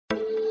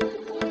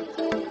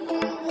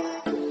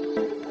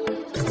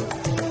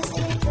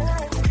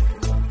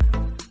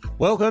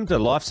Welcome to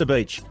Life's a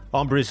Beach.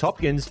 I'm Bruce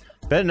Hopkins,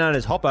 better known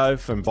as Hoppo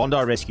from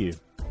Bondi Rescue.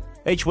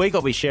 Each week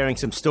I'll be sharing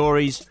some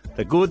stories,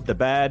 the good, the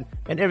bad,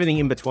 and everything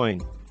in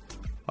between.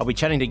 I'll be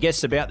chatting to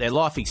guests about their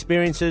life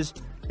experiences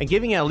and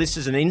giving our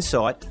listeners an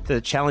insight to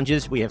the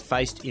challenges we have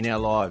faced in our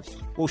lives.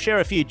 We'll share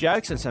a few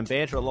jokes and some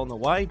banter along the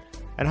way,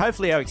 and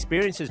hopefully our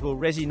experiences will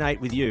resonate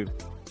with you.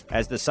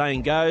 As the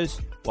saying goes,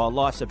 while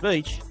life's a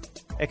beach,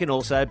 it can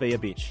also be a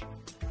bitch.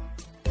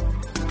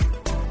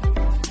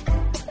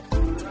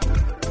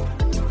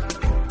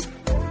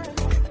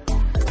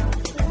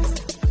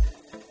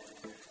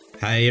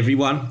 Hey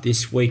everyone,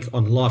 this week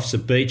on Life's a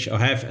Beach, I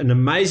have an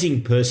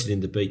amazing person in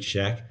the Beach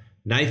Shack,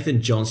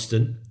 Nathan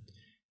Johnston.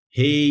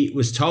 He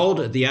was told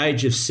at the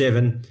age of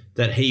 7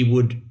 that he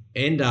would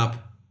end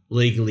up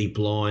legally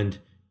blind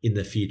in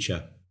the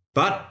future.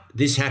 But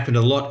this happened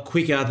a lot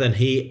quicker than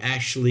he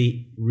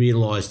actually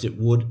realised it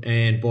would,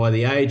 and by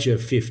the age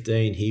of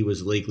 15 he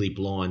was legally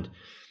blind.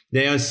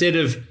 Now, instead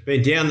of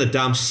being down the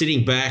dumps,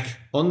 sitting back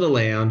on the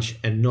lounge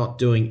and not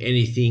doing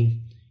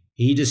anything,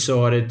 he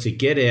decided to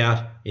get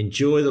out,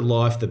 enjoy the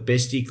life the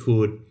best he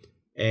could,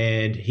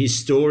 and his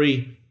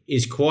story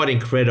is quite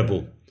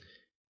incredible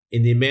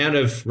in the amount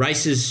of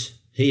races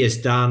he has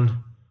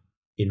done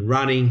in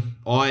running,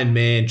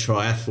 Ironman,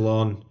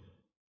 triathlon,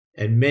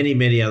 and many,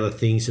 many other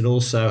things, and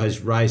also has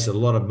raised a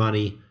lot of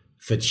money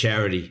for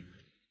charity.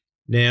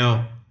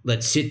 Now,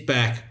 let's sit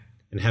back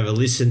and have a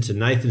listen to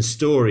Nathan's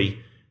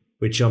story,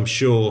 which I'm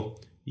sure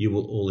you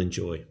will all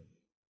enjoy.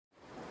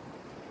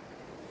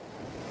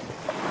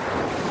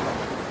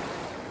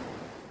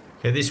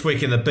 Okay, this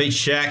week in the Beach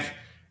Shack,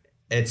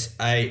 it's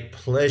a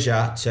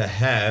pleasure to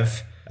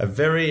have a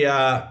very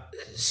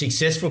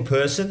successful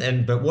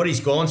person, but what he's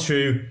gone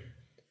through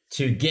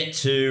to get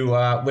to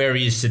where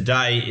he is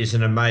today is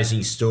an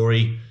amazing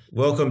story.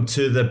 Welcome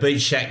to the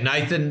Beach Shack,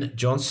 Nathan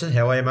Johnston.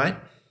 How are you, mate?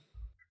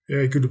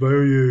 Yeah, good to be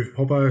with you,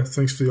 Hoppo.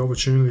 Thanks for the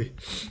opportunity.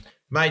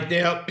 Mate,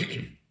 now,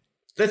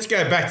 let's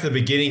go back to the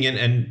beginning,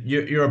 and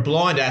you're a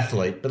blind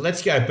athlete, but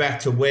let's go back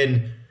to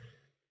when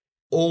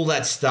all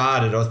that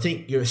started. I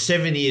think you're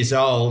 7 years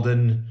old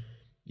and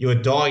you were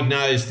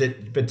diagnosed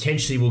that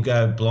potentially will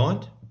go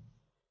blind.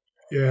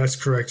 Yeah, that's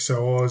correct.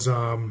 So I was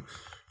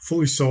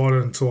fully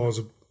sighted until I was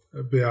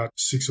about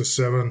 6 or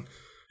 7.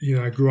 You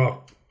know, grew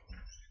up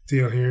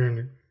down here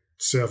in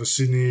south of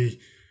Sydney.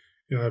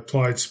 You know,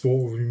 played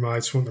sport with my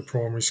mates, went to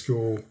primary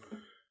school,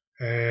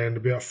 and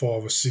about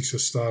 5 or 6 I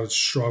started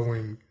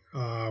struggling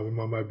with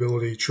my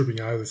mobility,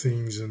 tripping over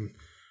things, and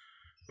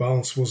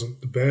balance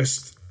wasn't the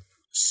best.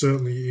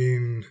 Certainly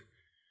in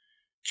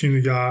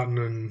kindergarten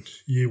and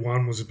year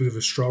 1 was a bit of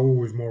a struggle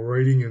with my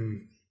reading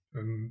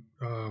and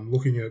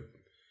looking at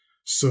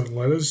certain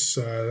letters.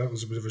 So that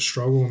was a bit of a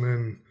struggle. And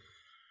then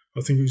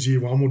I think it was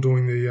year 1 we're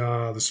doing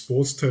the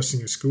sports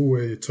testing at school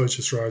where your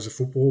teacher throws a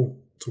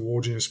football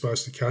towards you and you're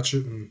supposed to catch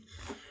it and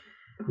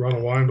run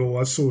away and all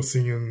that sort of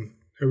thing. And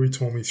every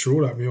time he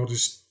threw it at me,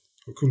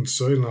 I couldn't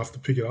see it enough to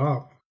pick it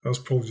up. That was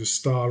probably the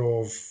start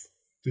of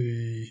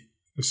the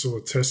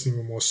sort of testing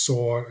with my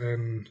sight,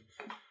 and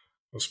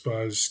I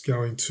suppose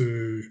going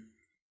to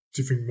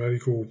different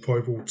medical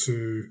people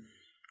to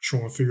try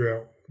and figure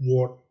out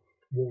what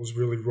was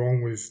really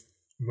wrong with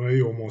me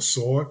or my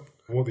sight,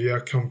 what the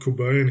outcome could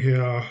be, and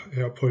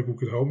how people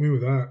could help me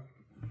with that.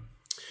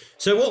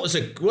 So what's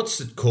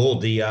it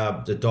called,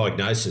 the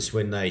diagnosis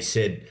when they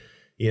said,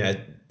 you know,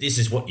 this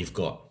is what you've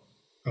got?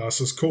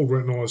 So it's called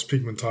retinitis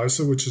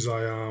pigmentosa, which is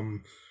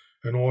an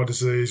eye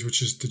disease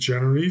which is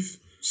degenerative.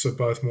 So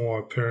both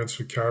my parents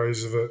were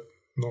carriers of it,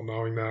 not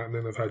knowing that, and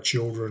then they've had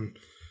children.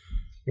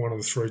 One of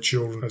the 3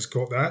 children has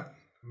got that.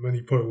 Many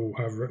people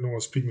have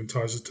retinitis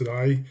pigmentosa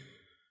today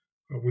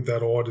with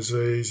that eye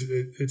disease.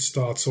 It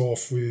starts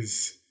off with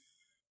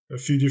a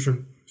few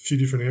different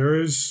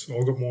areas.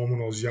 I got mine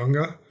when I was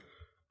younger.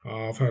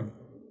 I've had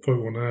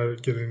people now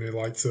get in their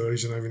late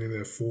 30s and even in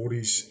their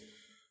 40s.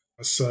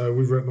 So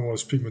with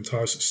retinitis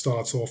pigmentosa, it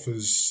starts off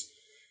as,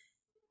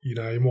 you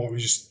know, you might be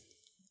just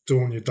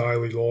doing your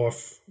daily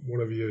life,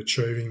 whatever you're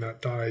achieving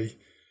that day,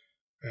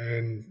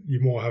 and you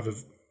might have a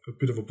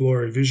bit of a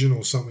blurry vision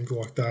or something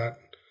like that.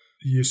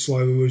 You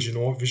slowly lose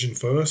your night vision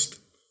first,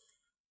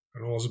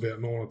 and I was about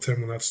 9 or 10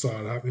 when that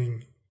started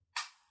happening.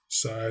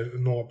 So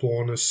night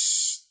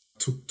blindness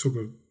took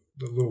a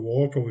little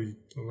while, probably,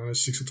 I don't know,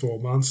 6 or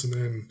 12 months, and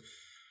then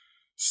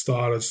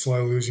started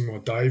slowly losing my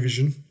day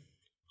vision,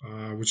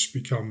 which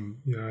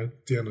become, you know,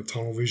 down to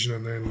tunnel vision,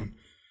 and then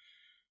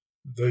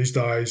these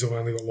days I've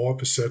only got light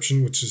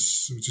perception, which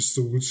is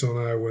still good, so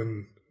I know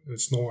when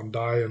it's night and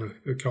day and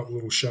a couple of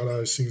little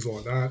shadows, things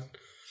like that.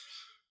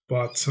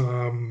 But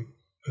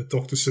a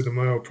doctor said to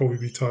me I'll probably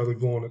be totally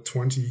blind at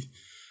 20,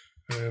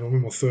 and I'm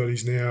in my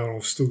 30s now and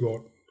I've still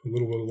got a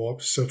little bit of light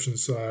perception,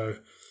 so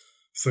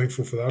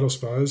thankful for that, I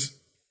suppose.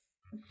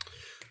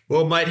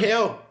 Well, mate,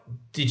 how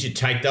did you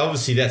take that?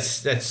 Obviously,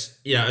 that's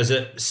you know, as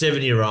a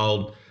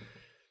 7-year-old,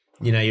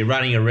 you know, you're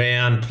running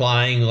around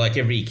playing like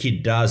every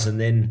kid does, and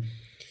then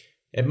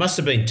it must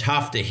have been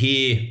tough to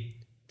hear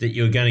that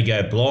you were going to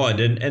go blind.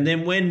 And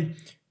then when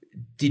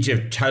did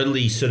you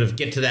totally sort of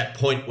get to that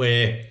point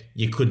where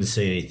you couldn't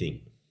see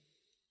anything?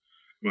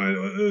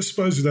 Mate, I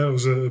suppose that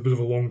was a bit of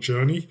a long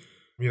journey.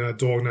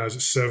 Diagnosed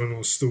at 7, I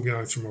was still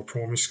going through my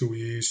primary school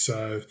years,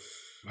 so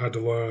I had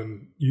to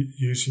learn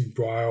using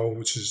Braille,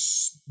 which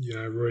is,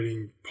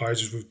 reading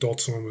pages with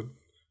dots on them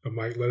that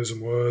make letters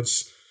and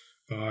words,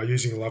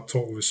 using a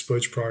laptop with a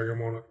speech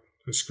program on it,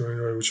 a screen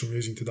reader, which I'm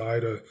using today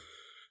to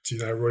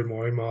read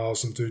my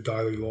emails and do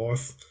daily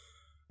life.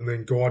 And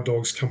then guide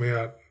dogs come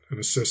out and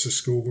assess the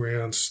school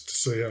grounds to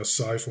see how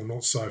safe or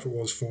not safe it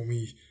was for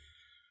me.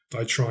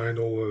 They trained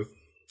all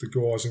the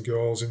guys and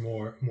girls in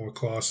my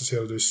classes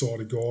how to do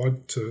sighted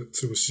guide to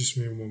assist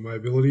me with my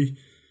mobility.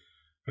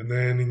 And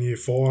then in year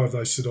 5,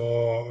 they said,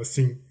 I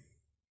think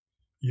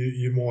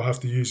you might have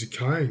to use a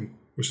cane,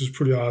 which is a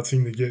pretty hard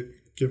thing to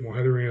get my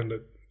head around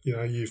at,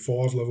 year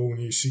 5 level and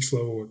year 6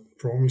 level at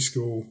primary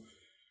school.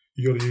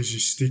 You got to use your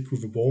stick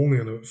with a ball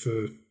in it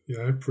for,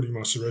 pretty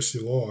much the rest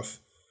of your life.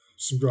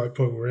 Some great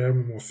people around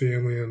with my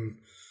family and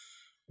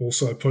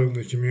also people in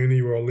the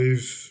community where I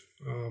live,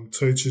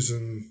 teachers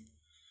and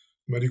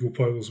medical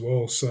people as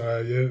well. So,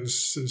 yeah,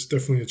 it's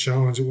definitely a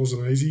challenge. It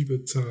wasn't easy,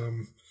 but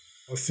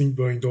I think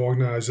being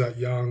diagnosed that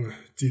young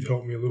did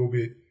help me a little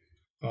bit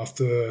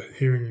after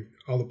hearing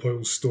other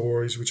people's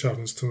stories, which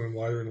happens to them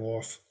later in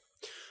life.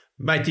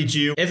 Mate, did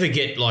you ever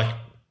get like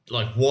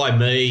why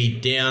me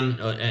down?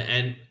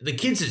 And the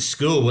kids at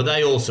school, were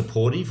they all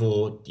supportive,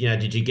 or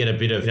did you get a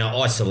bit of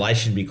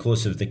isolation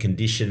because of the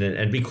condition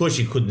and because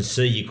you couldn't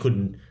see, you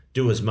couldn't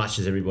do as much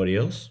as everybody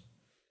else?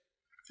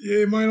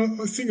 Yeah, mate,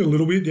 I think a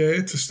little bit,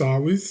 to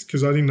start with,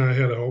 because I didn't know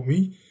how to help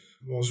me.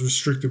 I was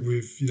restricted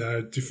with,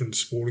 different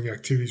sporting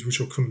activities,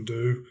 which I couldn't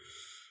do.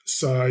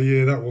 So,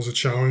 yeah, that was a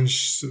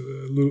challenge.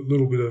 A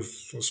little bit of,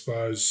 I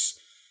suppose,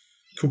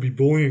 could be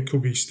bullying, it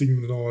could be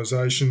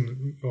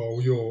stigmatisation. Oh,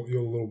 you're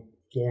a little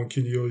blind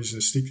kid, you're using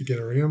a stick to get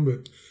around.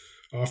 But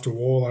after a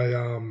while,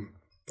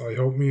 they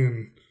helped me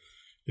and,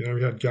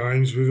 we had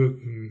games with it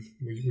and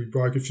we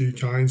broke a few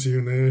canes here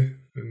and there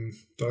and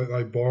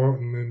they borrow it,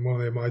 and then one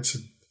of their mates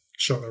had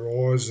shut their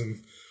eyes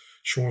and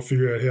try and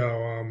figure out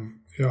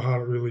how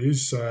hard it really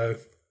is. So,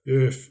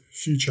 yeah, a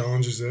few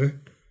challenges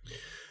there.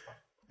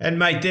 And,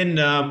 mate, then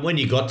when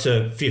you got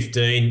to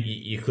 15,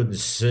 you couldn't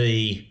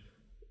see.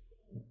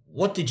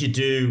 What did you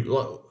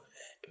do?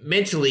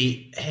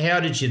 Mentally, how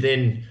did you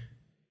then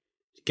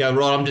go,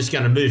 right, I'm just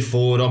going to move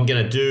forward, I'm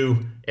going to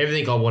do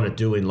everything I want to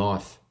do in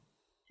life?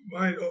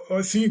 Mate,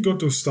 I think it got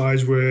to a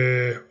stage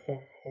where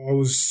I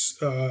was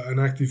an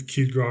active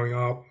kid growing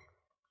up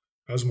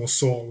as my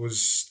sight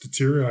was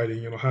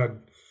deteriorating, and I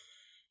had,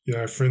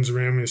 friends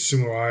around me a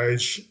similar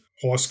age.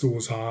 High school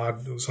was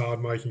hard. It was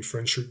hard making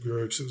friendship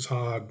groups. It was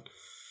hard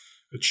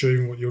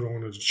achieving what you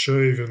wanted to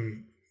achieve,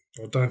 and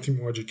I don't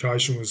think my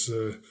education was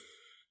the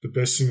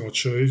best thing I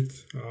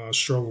achieved. I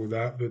struggled with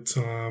that, but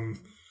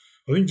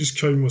I think just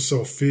keeping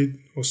myself fit.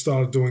 I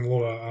started doing a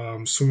lot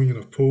of swimming in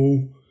a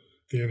pool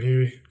down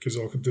here because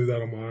I could do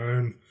that on my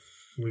own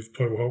with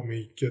people helping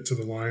me get to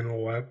the lane and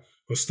all that.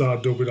 I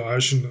started doing a bit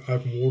of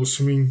open water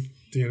swimming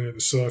down here at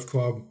the surf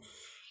club,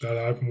 that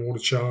open water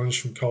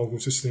challenge from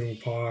Coldcliff to Stanwell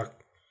Park.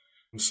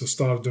 So I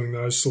started doing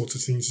those sorts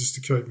of things just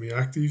to keep me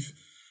active.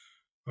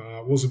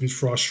 It was a bit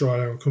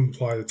frustrating. I couldn't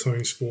play the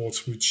team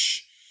sports,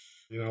 which,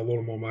 a lot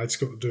of my mates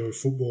got to do with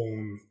football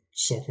and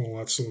soccer and all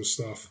that sort of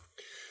stuff.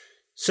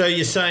 So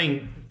you're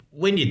saying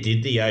when you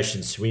did the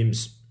ocean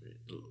swims,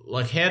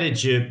 how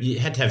did you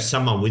had to have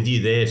someone with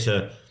you there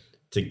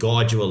to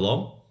guide you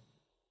along?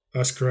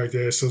 That's correct,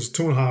 yeah. So it was a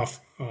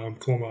 2.5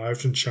 kilometre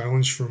ocean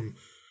challenge from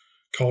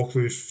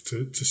Coldcliff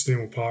to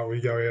Stanwell Park, where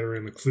you go out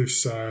around the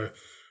cliffs. So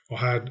I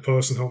had a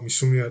person help me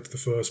swim out to the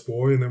first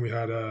buoy, and then we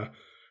had a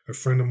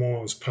friend of mine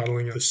that was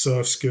paddling a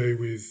surf ski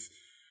with,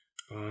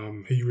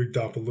 he rigged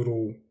up a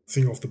little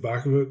thing off the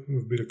back of it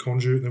with a bit of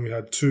conduit. And then we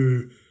had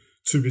two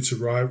bits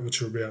of rope,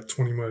 which were about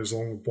 20 metres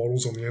long with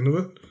bottles on the end of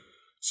it.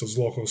 So it's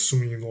like I was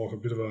swimming in like a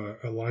bit of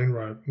a lane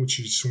rope, which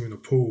you swim in a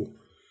pool.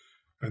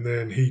 And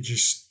then he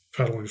just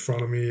paddle in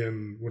front of me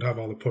and would have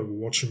other people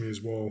watching me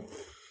as well.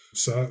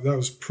 So that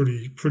was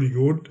pretty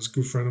good. It's a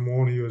good friend of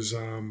mine. He was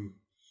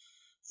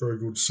very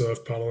good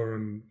surf paddler,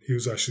 and he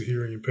was actually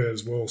hearing impaired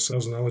as well. So that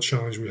was another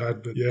challenge we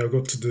had. But yeah, I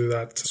got to do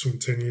that, to swim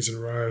 10 years in a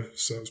row.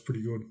 So it was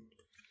pretty good.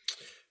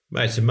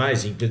 Mate, it's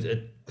amazing.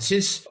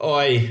 Since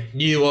I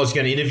knew I was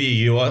going to interview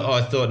you,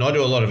 I thought, and I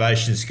do a lot of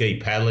ocean ski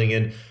paddling,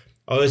 and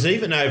I was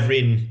even over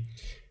in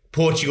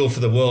Portugal for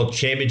the World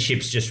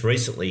Championships just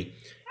recently,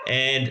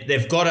 and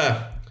they've got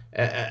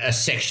a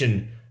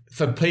section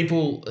for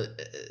people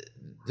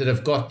that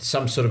have got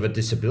some sort of a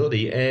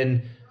disability,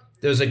 and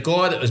there was a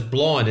guy that was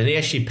blind, and he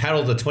actually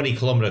paddled the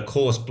 20-kilometre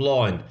course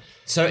blind.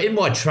 So in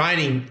my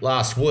training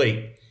last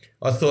week,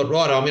 I thought,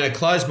 right, I'm going to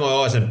close my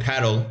eyes and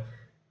paddle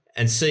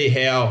and see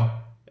how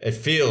it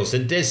feels.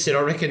 And Des said,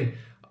 I reckon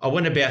I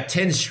went about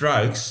 10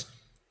 strokes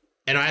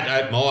and I had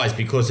to open my eyes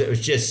because it was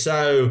just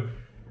so,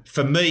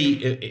 for me,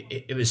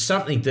 it was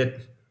something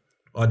that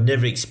I'd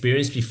never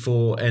experienced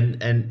before.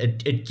 And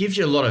it gives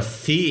you a lot of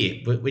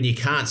fear when you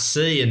can't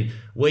see and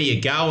where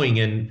you're going.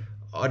 And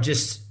I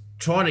just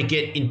trying to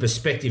get in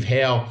perspective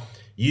how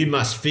you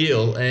must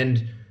feel.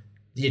 And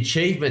the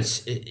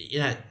achievements,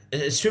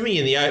 swimming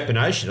in the open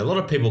ocean, a lot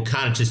of people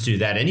can't just do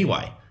that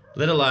anyway,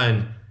 let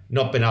alone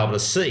not been able to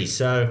see.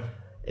 So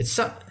it's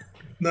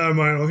No,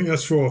 mate, I think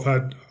that's true.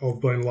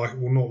 I've been lucky,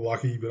 well, not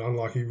lucky, but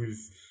unlucky with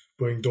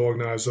being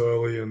diagnosed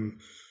early and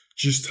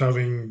just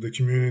having the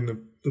community and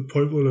the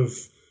people that have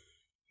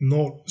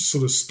not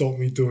sort of stopped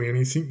me doing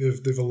anything.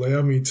 They've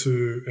allowed me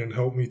to and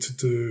helped me to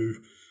do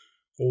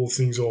all the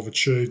things I've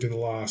achieved in the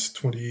last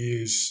 20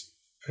 years.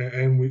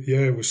 And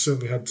we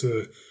certainly had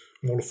to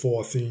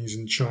modify things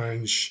and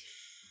change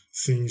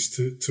things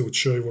to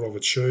achieve what I've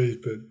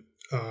achieved. But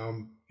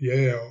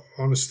I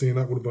understand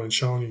that would have been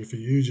challenging for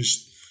you,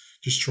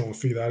 just trying to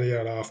figure that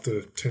out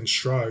after 10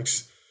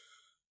 strokes.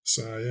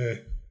 So yeah,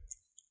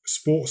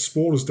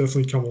 sport has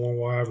definitely come a long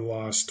way over the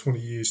last 20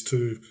 years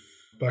too.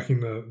 Back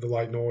in the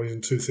late 90s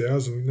and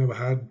 2000, we never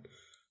had,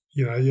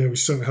 we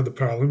certainly had the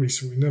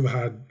Paralympics. We never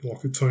had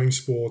like the team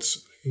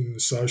sports in the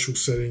social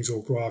settings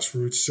or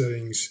grassroots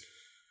settings,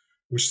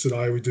 which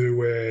today we do,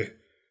 where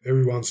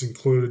everyone's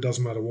included,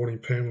 doesn't matter what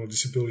impairment or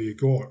disability you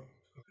got.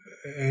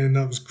 And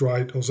that was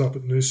great. I was up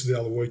at Noosa the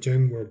other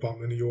weekend where I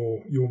bumped into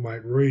your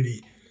mate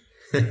Reedy,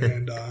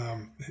 and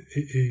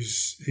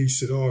he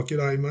said, "Oh,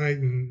 g'day mate,"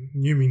 and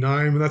knew me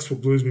name, and that's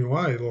what blows me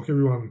away. Like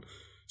everyone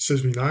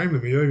says me name to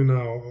me, even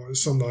though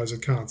some days I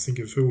can't think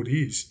of who it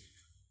is.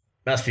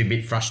 Must be a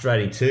bit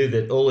frustrating too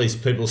that all these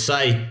people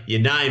say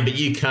your name, but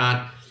you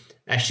can't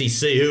actually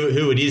see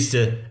who it is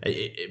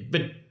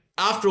But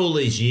after all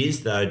these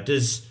years, though,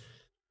 does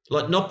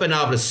not being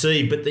able to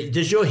see, but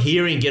does your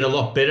hearing get a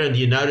lot better, and do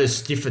you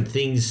notice different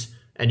things,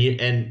 and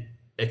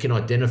it can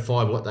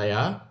identify what they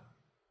are?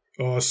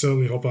 Oh, I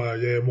certainly hope. My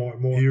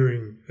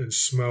hearing and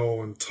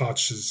smell and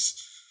touch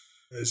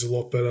is a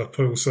lot better.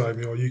 People say to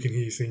me, "Oh, you can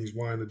hear things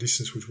way in the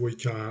distance, which we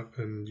can't,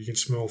 and you can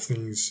smell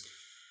things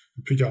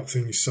and pick up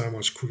things so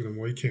much quicker than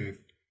we can."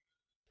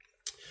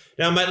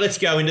 Now, mate, let's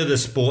go into the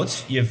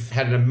sports. You've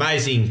had an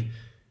amazing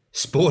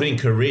sporting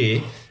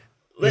career.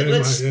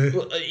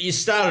 You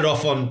started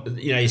off on,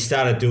 you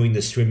started doing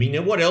the swimming.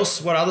 Now, what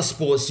other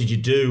sports did you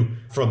do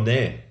from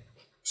there?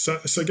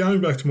 So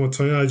going back to my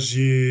teenage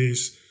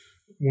years,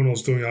 when I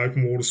was doing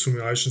open water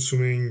swimming, ocean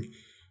swimming,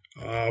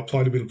 I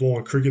played a bit of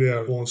blind cricket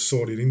out at Blind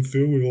Society at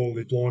Infield with all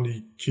the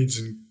blindy kids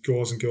and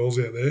guys and girls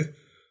out there.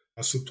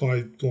 I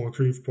played blind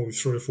cricket for probably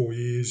 3 or 4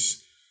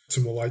 years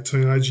to my late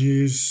teenage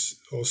years.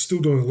 I was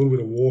still doing a little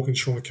bit of walking,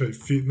 trying to keep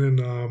fit. And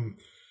then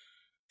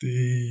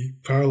the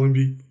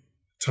Paralympic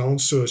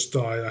Talent Search Day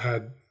I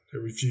had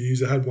every few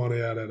years. I had one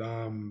out at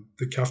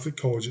the Catholic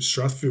College at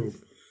Strathfield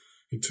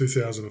in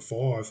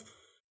 2005.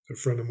 A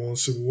friend of mine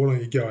said, "Well, why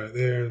don't you go out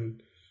there?"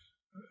 And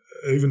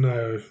even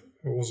though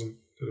I wasn't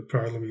at a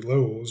Paralympic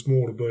level, it was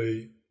more to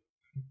be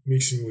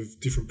mixing with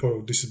different people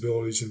with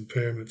disabilities and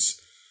impairments.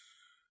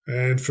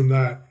 And from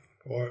that,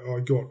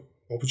 I got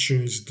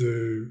opportunities to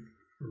do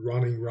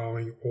running,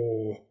 rowing,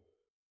 or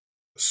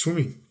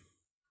swimming.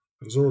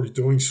 I was already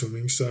doing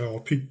swimming, so I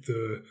picked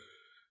the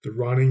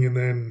running. And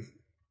then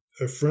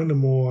a friend of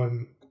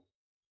mine,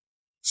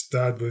 his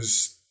dad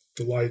was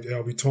the late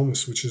Albie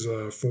Thomas, which is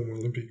a former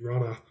Olympic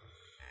runner,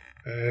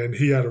 and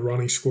he had a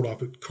running squad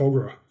up at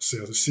Cogra,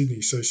 south of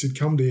Sydney. So he said,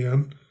 "Come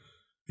down."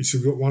 He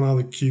said, "We've got one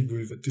other kid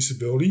with a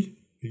disability.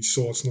 His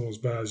sight's not as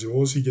bad as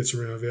yours. He gets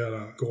around without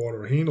a guide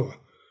or a handler."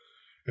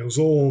 And it was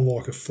all on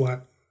like a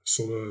flat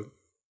sort of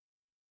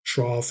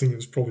trail thing. It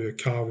was probably a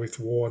car width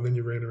wide, and then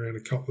you ran around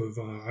a couple of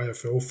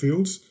AFL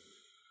fields.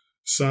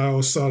 So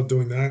I started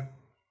doing that.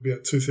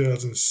 About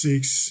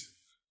 2006,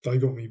 they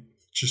got me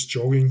just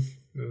jogging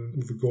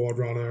with a guide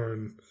runner,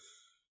 and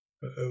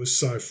it was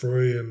so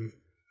free, and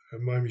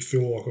it made me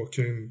feel like I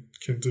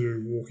can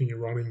do walking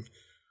and running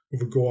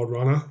with a guide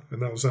runner.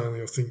 And that was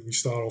only, I think we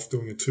started off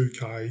doing a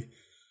 2K,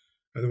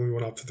 and then we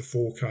went up to the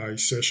 4K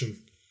session.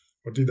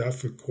 I did that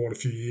for quite a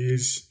few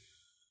years.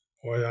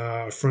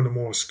 A friend of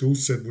mine at school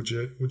said, would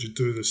you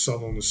do the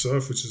Southern on the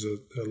Surf, which is a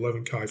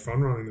 11K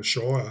fun run in the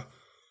Shire?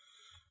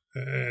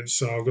 And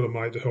so I got a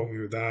mate to help me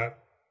with that.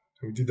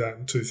 And we did that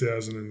in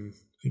 2000, and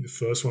I think the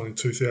first one in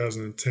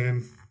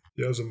 2010.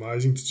 Yeah, it was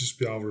amazing to just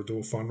be able to do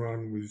a fun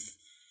run with,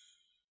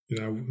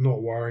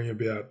 not worrying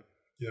about,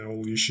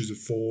 all the issues of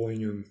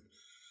falling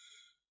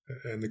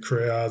and the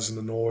crowds and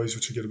the noise,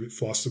 which I get a bit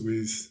flustered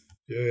with.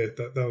 Yeah,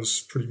 that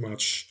was pretty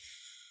much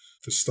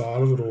the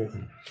start of it all.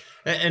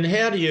 And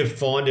how do you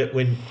find it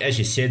when, as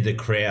you said, the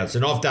crowds?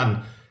 And I've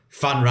done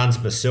fun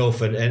runs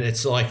myself, and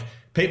it's like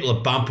people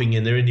are bumping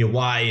and they're in your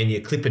way and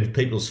you're clipping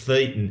people's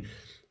feet. And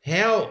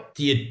how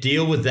do you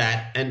deal with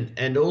that?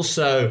 And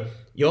also,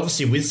 you're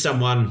obviously with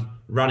someone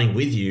running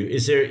with you.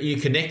 Are you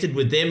connected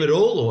with them at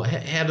all, or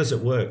how does it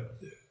work?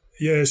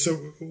 Yeah,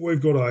 so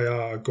we've got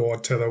a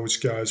guide tether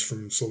which goes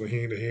from sort of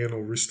hand to hand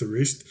or wrist to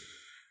wrist.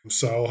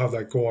 So I'll have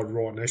that guide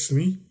right next to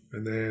me,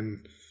 and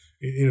then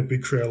in a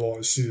big crowd like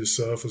the City of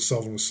Surf or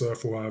Southern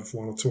Surf, we'll have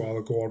one or two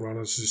other guide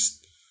runners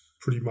just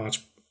pretty much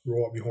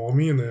right behind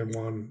me, and then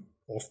one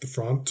off the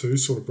front too,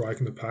 sort of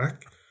breaking the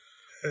pack.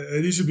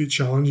 It is a bit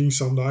challenging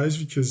some days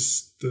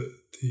because the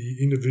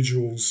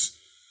individuals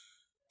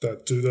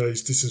that do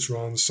these distance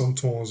runs,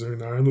 sometimes they're in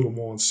their own little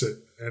mindset,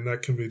 and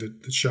that can be the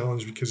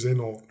challenge because they're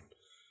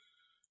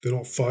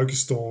not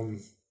focused on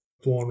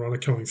blind runner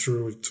coming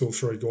through with 2 or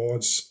 3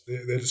 guides.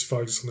 They're just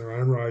focused on their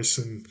own race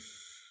and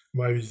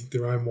maybe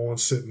their own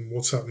mindset and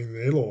what's happening in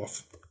their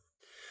life.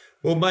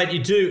 Well, mate,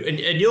 you do, and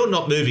you're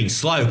not moving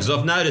slow because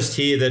I've noticed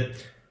here that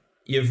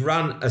you've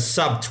run a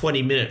sub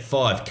 20-minute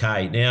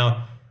 5K.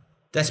 Now,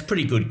 that's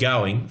pretty good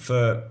going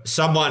for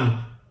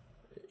someone,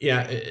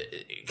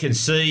 can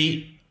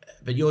see,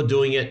 but you're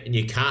doing it and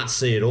you can't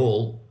see it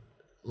all.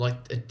 Like,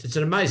 it's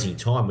an amazing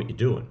time what you're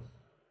doing.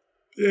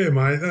 Yeah,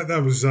 mate,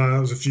 that was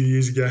a few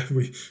years ago.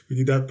 We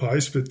did that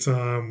pace, but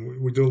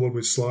we do a little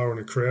bit slower in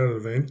a crowded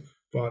event.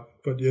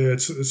 But yeah,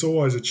 it's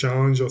always a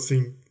challenge. I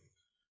think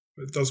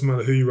it doesn't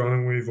matter who you're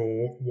running with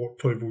or what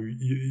people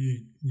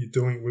you're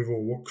doing it with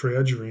or what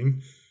crowd you're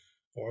in.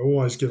 I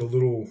always get a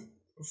little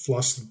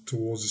flustered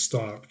towards the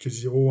start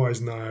because you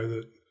always know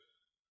that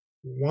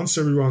once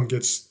everyone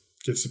gets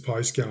the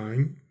pace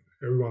going,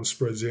 everyone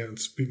spreads out and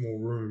it's a bit more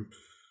room.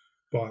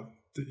 But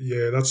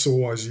yeah, that's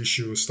always the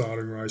issue of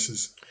starting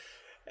races.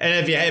 And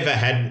have you ever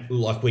had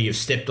like where you've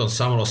stepped on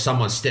someone or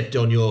someone stepped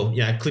on your,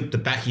 clipped the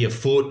back of your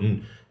foot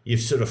and you've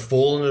sort of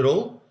fallen at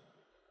all?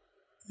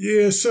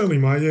 Yeah, certainly,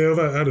 mate. Yeah,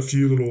 I've had a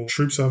few little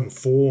trips. I haven't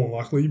fallen,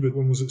 luckily, but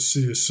one was at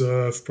City of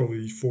Surf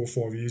probably 4 or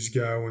 5 years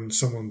ago and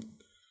someone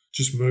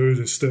just moved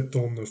and stepped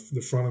on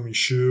the front of my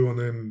shoe and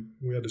then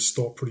we had to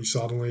stop pretty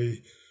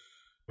suddenly.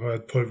 I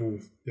had people,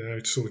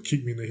 sort of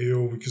kick me in the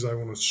heel because they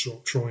want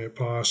to try and get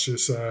past you.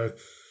 So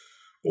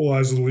all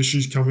those little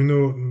issues come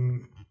into it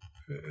and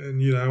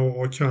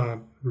I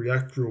can't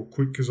react real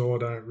quick because I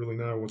don't really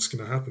know what's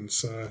going to happen.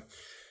 So,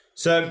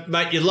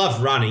 mate, you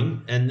love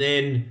running and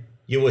then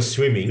you were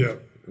swimming. Yeah.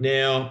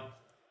 Now,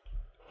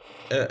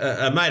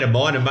 a mate of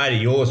mine, a mate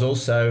of yours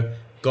also,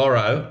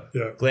 Goro,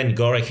 Glenn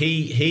Gorick,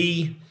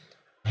 he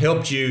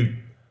helped you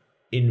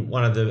in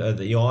one of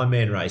the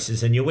Ironman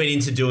races and you went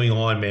into doing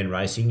Ironman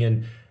racing.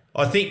 And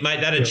I think, mate,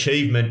 that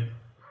achievement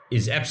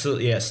is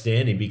absolutely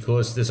outstanding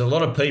because there's a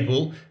lot of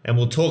people, and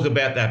we'll talk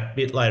about that a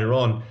bit later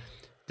on,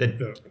 that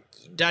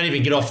don't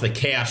even get off the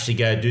couch to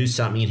go do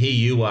something. And here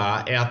you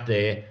are out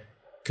there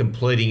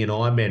completing an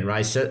Ironman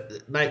race. So,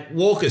 mate,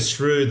 walk us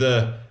through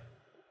the...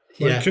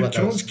 Can I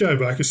just go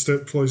back a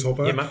step, please,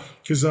 Hopper? Yeah, mate.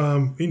 Because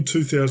in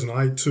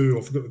 2008 too,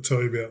 I forgot to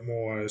tell you about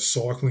my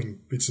cycling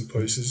bits and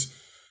pieces.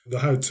 The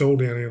hotel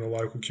down here in the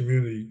local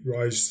community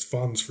raised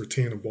funds for a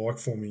tanner bike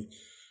for me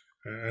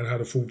and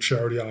had a full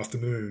charity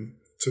afternoon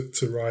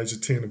to raise a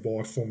tanner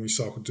bike for me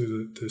so I could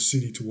do the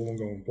City to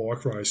Wollongong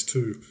bike race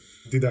too.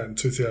 Did that in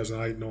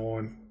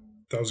 2008-09.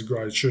 That was a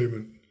great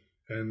achievement.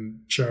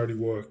 And charity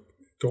work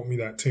got me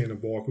that tanner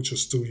bike, which I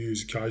still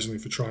use occasionally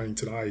for training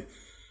today.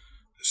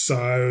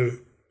 So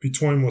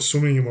between my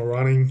swimming and my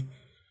running,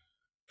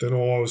 then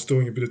I was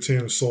doing a bit of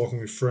tanner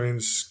cycling with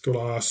friends. Got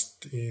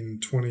asked in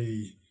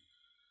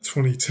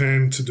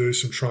 2010 to do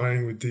some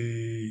training with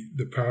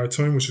the para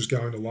team, which was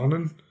going to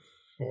London.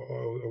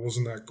 I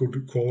wasn't that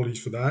good quality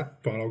for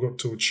that, but I got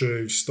to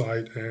achieve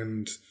state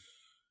and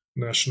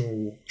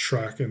national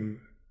track and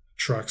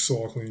track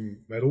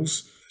cycling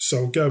medals.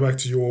 So we'll go back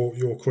to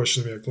your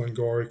question about Glenn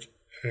Gorick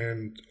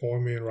and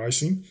Ironman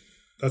racing.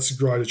 That's a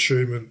great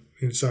achievement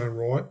in its own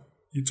right.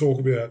 You talk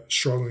about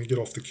struggling to get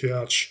off the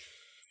couch.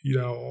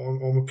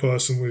 I'm a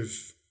person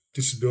with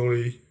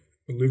disability,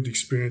 a lived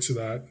experience of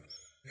that.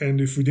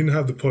 And if we didn't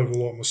have the people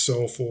like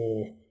myself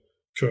or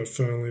Kurt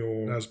Fernley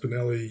or Naz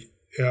Benelli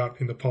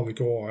out in the public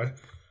eye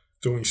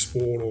doing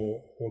sport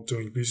or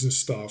doing business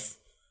stuff,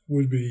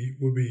 would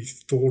be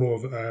thought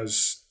of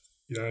as,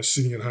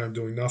 sitting at home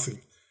doing nothing.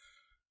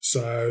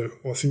 So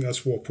I think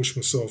that's why I push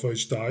myself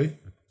each day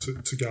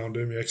to go and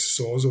do my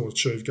exercise or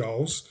achieve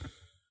goals.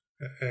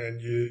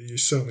 And you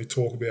certainly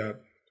talk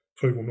about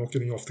people not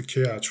getting off the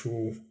couch.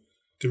 Well,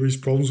 there is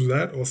problems with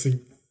that. I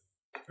think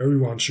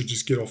everyone should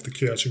just get off the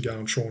couch and go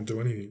and try and do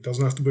anything. It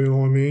doesn't have to be an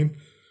Ironman.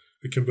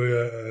 It can be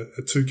a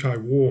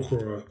 2K walk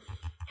or a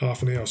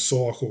half an hour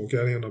cycle or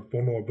go down to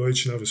Bondi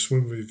Beach and have a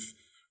swim with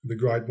the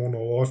great Bondi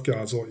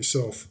lifeguards like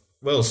yourself.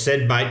 Well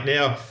said, mate.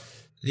 Now,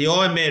 the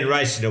Ironman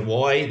race in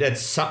Hawaii,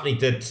 that's something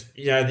that,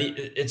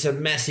 it's a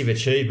massive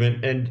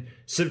achievement. And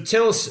so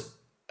tell us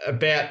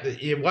about,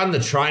 one, the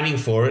training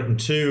for it, and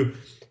two,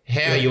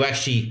 how you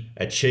actually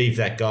achieve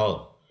that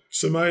goal.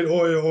 So, mate,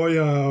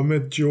 I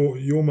met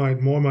your mate,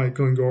 my mate,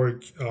 Glenn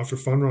Gorick, after a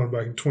fun run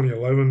back in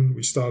 2011.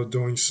 We started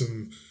doing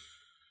some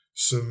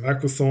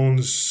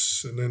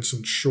aquathons and then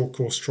some short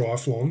course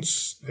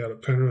triathlons out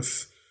at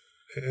Penrith.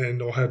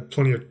 And I had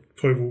plenty of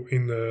people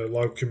in the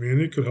local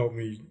community could help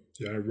me,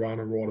 run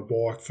and ride a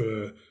bike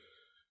for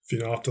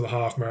up to the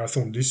half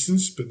marathon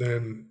distance. But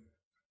then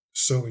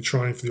certainly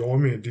training for the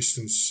Ironman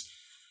distance,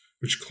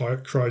 which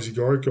Crazy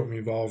Gorick got me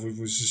involved with,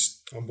 was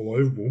just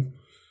unbelievable.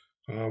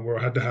 Where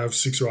I had to have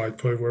 6 or 8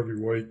 people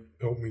every week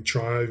help me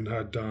train, and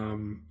had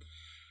one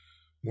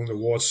of the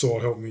white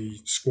side help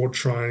me squad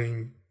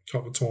training a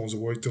couple of times a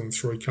week, doing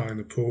 3K in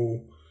the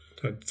pool.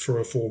 Had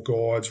 3 or 4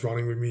 guides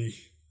running with me,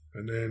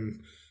 and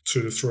then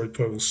 2 to 3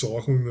 people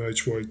cycling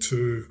each week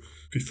too.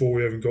 Before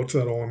we even got to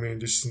that Ironman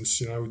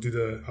distance, we did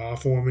a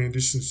half Ironman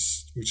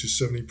distance, which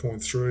is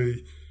 70.3,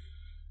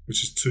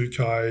 which is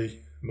 2K,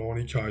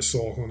 90K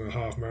cycling and a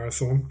half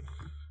marathon.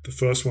 The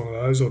first one of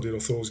those I did, I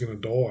thought I was going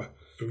to die.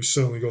 But we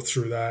certainly got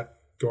through that.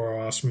 Guy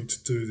asked me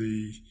to do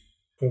the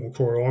Port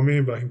Macquarie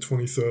Ironman back in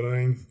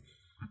 2013.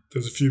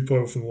 There's a few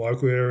people from the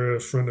local area. A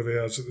friend of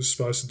ours that was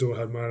supposed to do it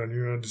had motor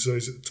neurone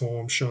disease at the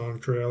time, Sean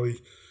Crowley.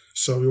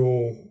 So we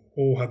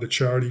all had the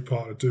charity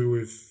part to do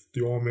with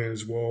the Ironman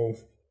as well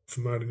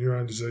for motor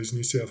neurone disease in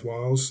New South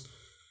Wales.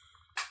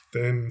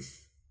 Then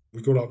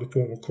we got up to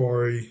Port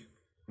Macquarie,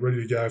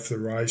 ready to go for the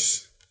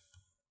race.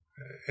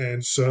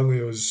 And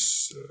certainly I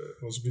was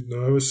a bit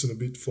nervous and a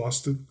bit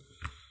flustered.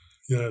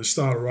 To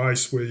start a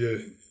race where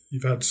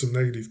you've had some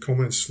negative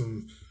comments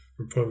from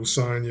people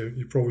saying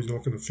you're probably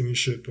not going to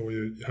finish it, or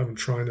you haven't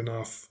trained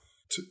enough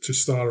to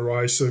start a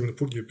race, even to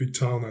put your big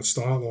toe on that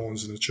start line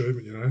is an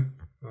achievement,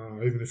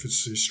 even if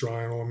it's the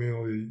Australian Ironman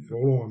or the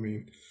World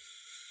Ironman.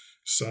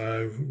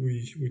 So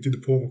we did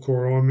the Port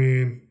Macquarie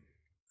Ironman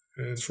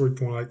and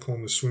 3.8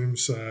 kilometre swim.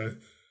 So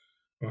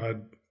I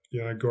had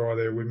a guy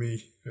there with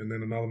me, and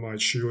then another mate,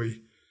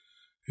 Shuey.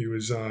 He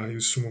was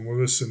swimming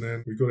with us, and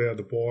then we got out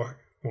the bike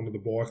onto the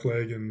bike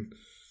leg, and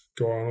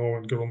Guy and I went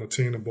and got on the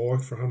Tana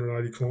bike for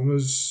 180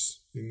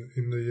 kilometres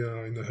in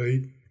the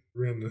heat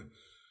around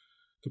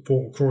the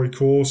Port Macquarie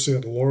course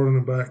out to Laurelton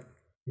and back.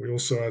 We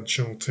also had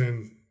Channel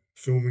 10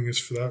 filming us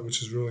for that,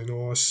 which is really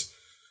nice.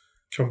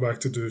 Come back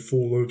to do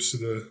 4 loops to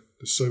the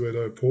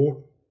CBD Port,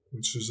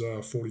 which is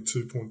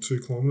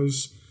 42.2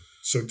 kilometres.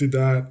 So did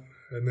that,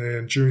 and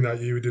then during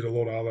that year we did a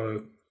lot of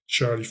other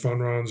charity fun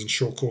runs and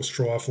short course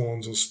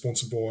triathlons. I was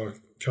sponsored by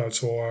Coates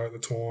Hire at the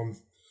time,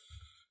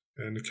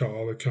 and a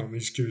couple other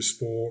companies, Gear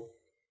Sport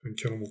and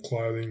Cannibal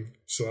Clothing,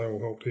 so they all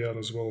helped out,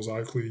 as well as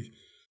Oakley.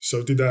 So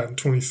I did that in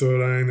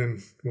 2013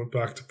 and went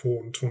back to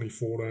Port in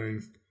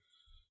 2014.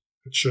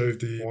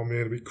 Achieved the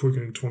Ironman a bit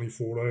quicker in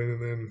 2014,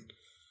 and then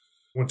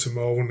went to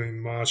Melbourne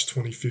in March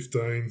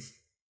 2015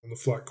 on the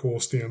flat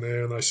course down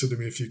there, and they said to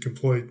me, if you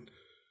complete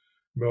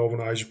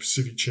Melbourne Asia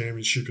Pacific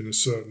Championship in a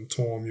certain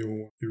time,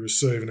 you'll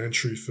receive an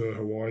entry for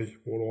Hawaii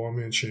World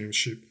Ironman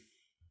Championship,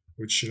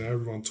 which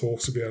everyone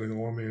talks about in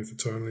Ironman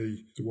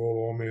fraternity. The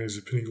World Ironman is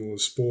the pinnacle of the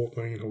sport,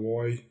 being in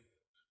Hawaii.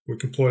 We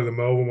completed the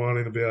Melbourne one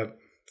in about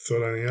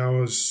 13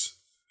 hours,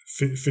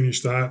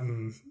 finished that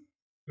and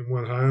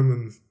went home,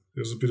 and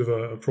there was a bit of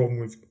a problem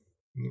with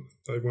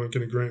they weren't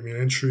going to grant me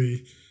an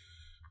entry.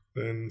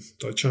 Then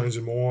they changed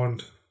their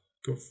mind,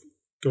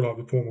 got up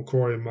to Port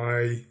Macquarie in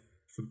May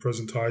for the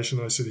presentation.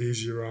 They said,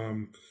 here's your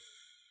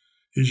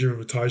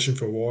invitation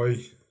for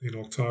Hawaii in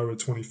October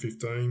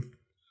 2015.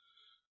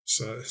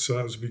 So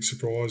that was a big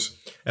surprise.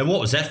 And what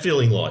was that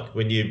feeling like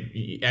when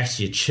you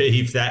actually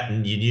achieved that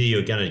and you knew you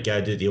were going to go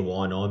do the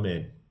Hawaiian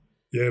Ironman?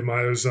 Yeah,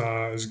 mate, it was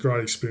a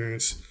great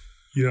experience.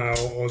 I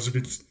was a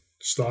bit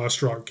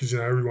starstruck because,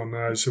 everyone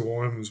knows who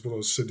I am, is what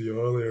I said to you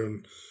earlier.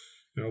 And,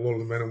 a lot of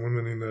the men and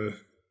women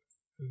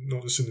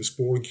not just in the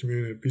sporting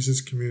community, the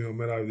business community I've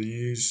met over the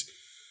years,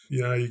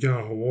 you're going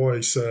to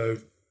Hawaii. So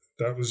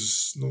that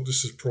was not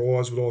just a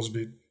surprise, but I was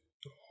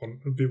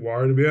a bit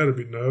worried about it, a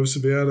bit nervous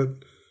about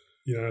it.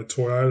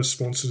 Toyota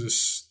sponsored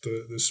us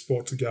the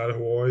spot to go to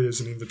Hawaii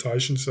as an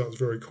invitation, so it was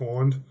very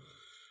kind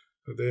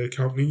of their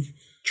company.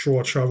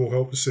 Tri Travel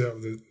helped us out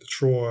with the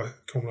Tri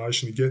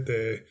accommodation to get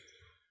there.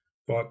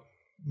 But,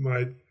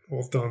 mate,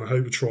 I've done a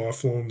heap of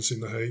triathlons in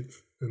the heat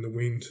and the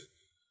wind,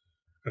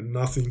 and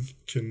nothing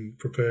can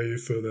prepare you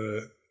for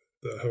the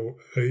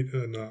heat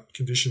and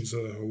conditions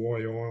of the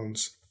Hawaii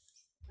Islands.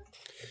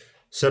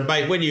 So,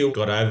 mate, when you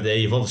got over there,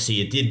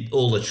 you did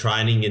all the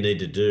training you need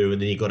to do,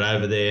 and then you got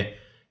over there.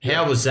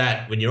 How was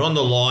that when you're on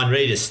the line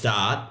ready to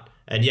start,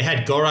 and you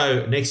had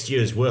Goro next to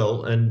you as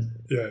well? And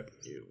yeah,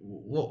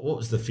 what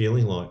was the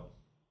feeling like?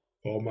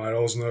 Oh, mate, I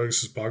was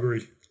nervous as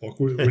buggery. Like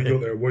we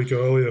got there a week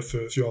earlier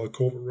for a few other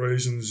corporate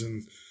reasons,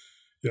 and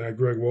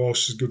Greg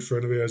Walsh is a good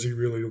friend of ours. He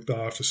really looked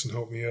after us and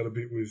helped me out a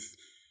bit with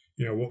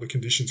what the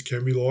conditions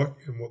can be like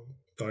and what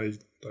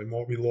they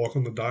might be like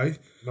on the day.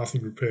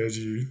 Nothing prepares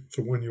you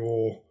for when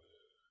you're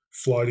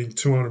floating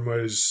 200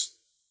 metres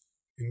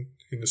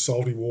in the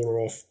salty water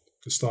off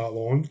the start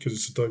line, because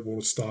it's a deep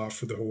water start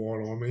for the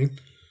Hawaiian Ironman.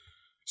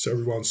 So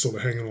everyone's sort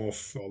of hanging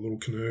off little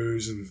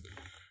canoes and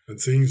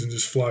things and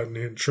just floating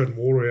out and treading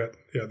water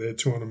out there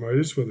 200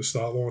 metres where the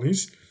start line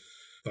is.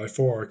 They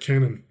fire a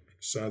cannon.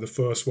 So the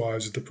first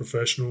waves are the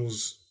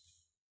professionals,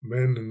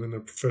 men, and then the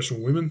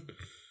professional women.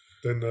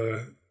 Then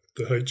the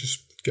heat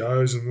just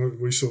goes, and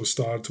we sort of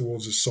started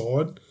towards the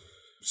side.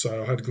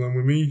 So I had Glenn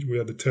with me. We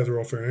had the tether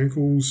off our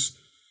ankles.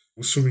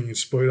 We're swimming in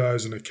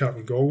Speedos and a cap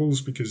and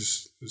goggles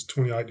because there's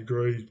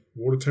 28-degree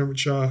water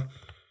temperature,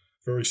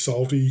 very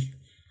salty.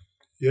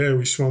 Yeah,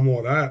 we swam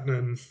like that,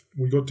 and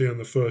we got down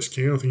the first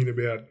count. I think in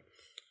about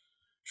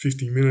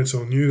 50 minutes,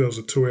 I knew there was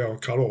a 2-hour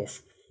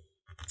cut-off.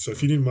 So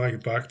if you didn't make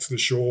it back to the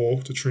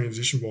shore to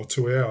transition by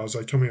 2 hours,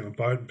 they come out on a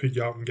boat and pick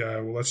you up and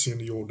go, well, that's the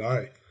end of your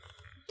day.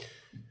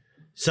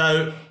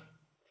 So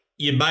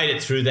you made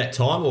it through that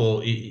time,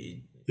 or?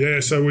 Yeah, Yeah,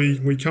 so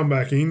we come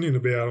back in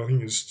about, I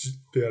think it's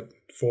about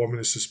 5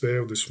 minutes to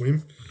spare with the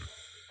swim.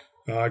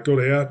 Got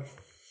out,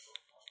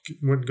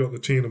 went and got the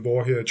tan and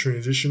bike out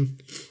transition,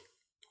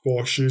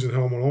 bike, shoes and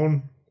helmet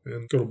on,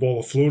 and got a bottle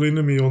of fluid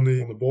into me on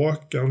the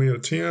bike going out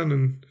of town.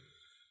 And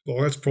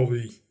that's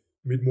probably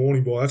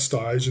mid-morning by that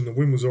stage, and the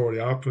wind was already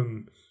up.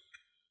 And,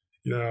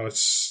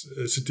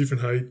 it's a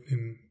different heat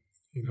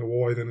in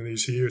Hawaii than it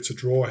is here. It's a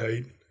dry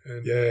heat.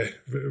 And yeah,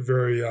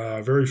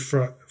 very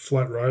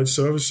flat road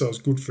surface, so it's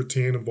good for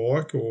tan and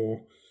bike.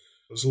 Or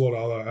there's a lot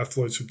of other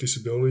athletes with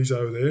disabilities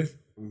over there,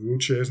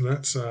 wheelchairs and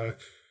that. So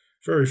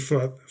very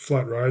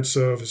flat road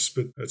surface,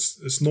 but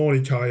it's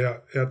 90k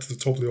out to the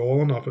top of the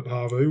island up at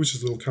Harvey, which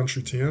is a little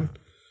country town.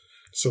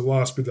 So the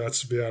last bit,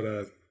 that's about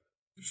a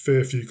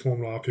fair few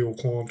kilometre uphill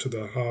climb to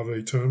the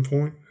Harvey turn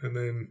point, and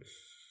then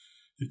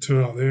you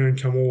turn up there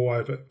and come all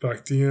the way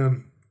back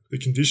down. The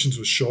conditions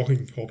were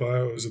shocking,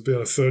 Poppo. It was about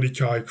a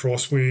 30k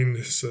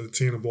crosswind, so the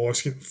tan and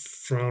bikes getting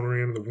thrown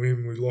around in the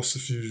wind. We lost a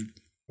few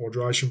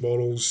hydration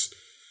bottles.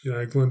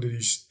 Glenn did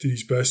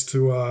his best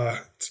to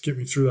get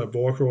me through that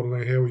bike ride. I don't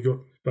know how we got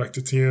back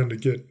to town to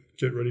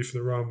get ready for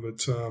the run,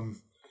 but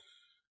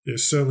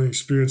certainly an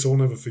experience I'll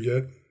never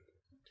forget.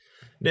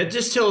 Now,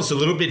 just tell us a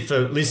little bit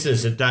for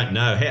listeners that don't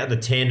know how the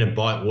tandem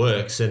bike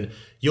works. And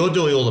you're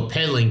doing all the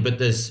pedalling, but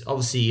there's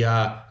obviously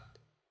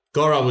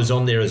Goro was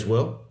on there as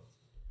well.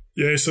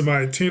 Yeah, so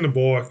mate, tandem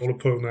bike, a lot of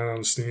people don't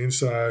understand.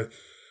 So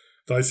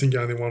they think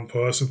only one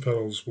person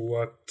pedals.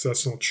 Well,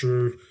 that's not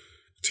true.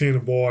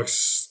 Tandem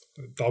bike's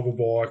a double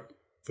bike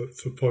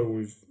for people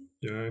with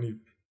any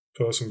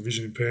person with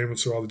vision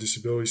impairments or other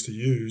disabilities to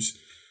use,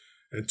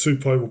 and two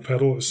people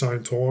pedal at the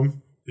same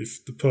time. If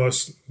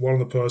one of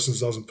the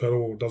persons doesn't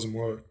pedal, it doesn't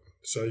work.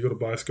 So you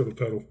both got to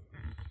pedal.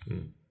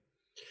 And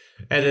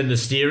then the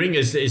steering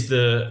is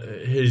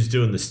who's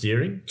doing the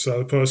steering? So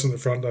the person at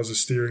the front does the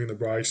steering and the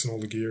brakes and all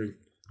the gearing.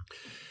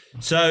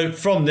 So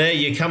from there,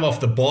 you come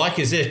off the bike.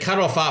 Is there a cut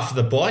off after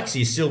the bike? So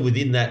you're still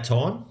within that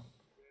time?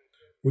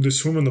 With the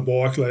swim and the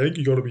bike leg,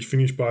 you got to be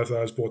finished both of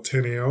those by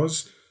 10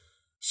 hours.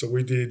 So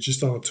we did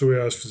just under 2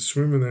 hours for the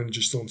swim and then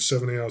just on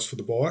 7 hours for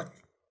the bike.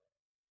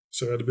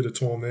 So we had a bit of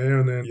time there,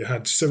 and then you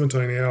had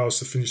 17 hours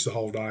to finish the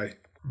whole day.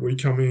 We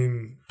come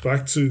in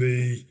back to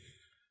the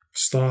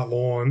start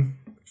line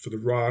for the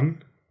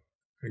run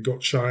and got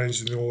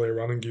changed in all our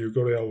running gear,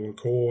 got out on the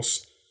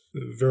course,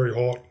 very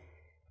hot.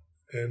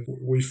 And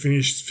we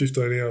finished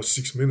 15 hours,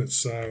 6 minutes.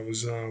 So it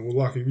was, we're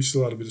lucky. We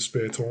still had a bit of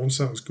spare time,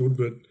 so it was good.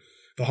 But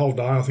the whole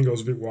day, I think I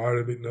was a bit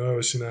worried, a bit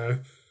nervous,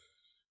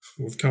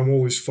 We've come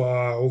all this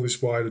far, all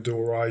this way to do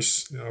a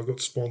race. I've got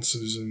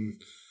sponsors, and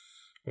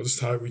I just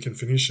hope we can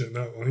finish it. And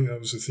I think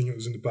that was the thing that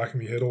was in the back of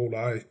my head all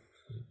day.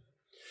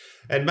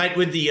 And, mate,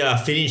 with the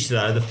finish,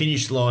 though, the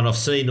finish line I've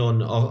seen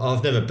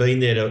I've never been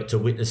there to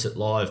witness it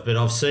live, but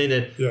I've seen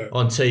it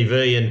on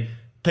TV, and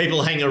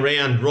people hang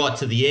around right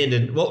to the end.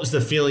 And what was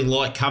the feeling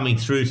like coming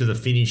through to the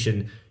finish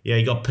and,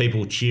 you got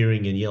people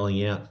cheering and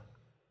yelling out?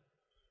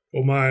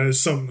 Well, mate,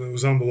 it's something that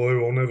was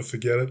unbelievable. I'll never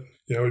forget it.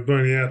 We'd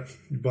been out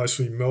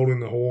basically melting in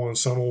the Hawaiian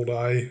sun all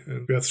day,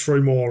 and about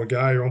 3 miles to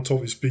go, you're on top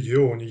of this big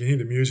hill and you can hear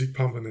the music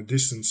pumping in the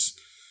distance.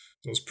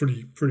 I was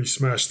pretty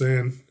smashed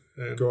then.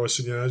 And the guy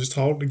said, just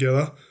hold it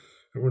together.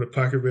 And we're in a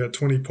pack of about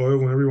 20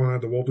 people and everyone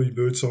had the wobbly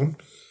boots on.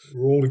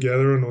 We're all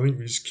together, and I think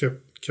we just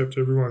kept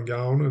everyone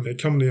going. And they're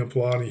coming down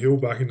Palani Hill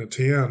back into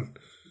town.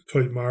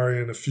 Pete Murray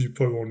and a few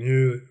people I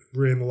knew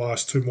ran the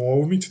last 2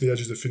 miles with me to the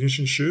edge of the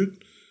finishing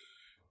chute.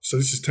 So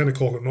this is 10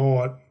 o'clock at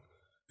night.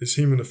 There's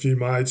him and a few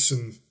mates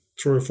and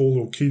 3 or 4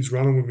 little kids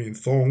running with me in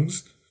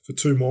thongs for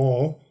 2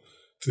 miles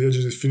to the edge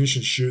of this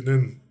finishing chute. And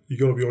then you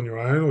got to be on your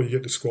own or you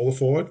get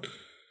disqualified.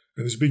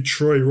 And there's a big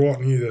tree right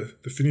near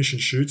the finishing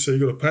chute, so you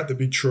got to pat the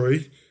big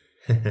tree.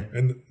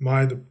 And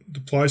mate,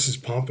 the place is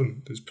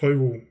pumping. There's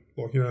people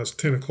it's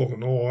 10 o'clock at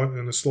night,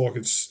 and it's like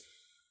it's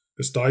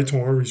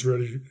daytime.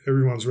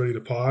 Everyone's ready to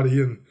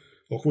party, and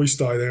we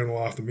stay there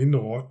until after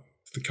midnight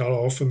to cut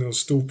off, and there was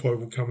still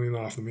people coming in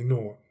after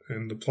midnight,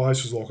 and the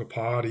place was like a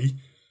party.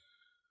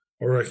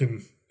 I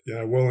reckon,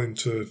 well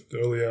into the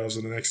early hours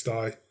of the next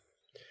day.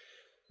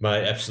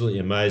 Mate, absolutely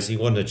amazing.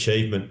 What an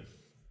achievement.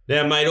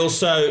 Now, mate,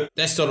 also,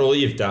 that's not all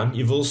you've done.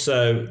 You've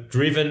also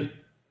driven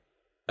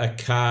a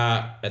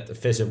car at the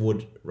Pheasant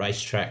Wood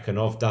racetrack, and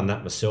I've done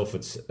that myself.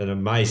 It's an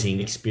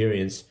amazing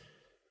experience.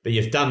 But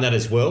you've done that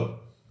as well?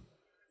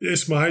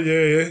 Yes, mate,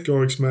 yeah.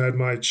 Gorik's mad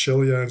mate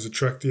Shelley owns a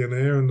track down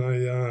there, and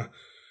they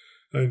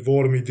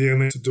invited me down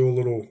there to do a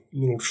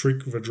little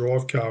trick with a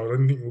drive car. I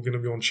didn't think we were going to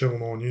be on Channel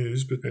 9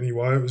 News, but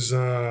anyway, it was,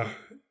 I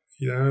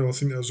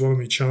think that was one of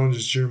my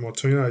challenges during my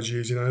teenage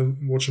years,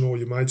 watching all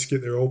your mates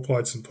get their L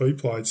plates and P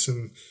plates,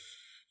 and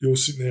you're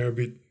sitting there a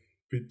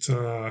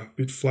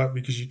bit flat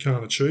because you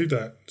can't achieve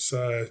that.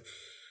 So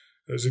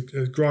it was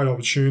a great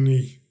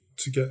opportunity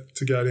to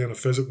go down to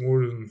Pheasant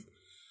Wood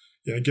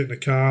and get in a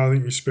car. I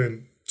think we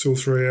spent 2 or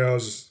 3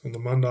 hours on the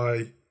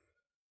Monday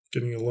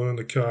getting to learn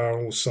the car and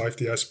all the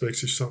safety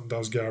aspects. If something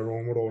does go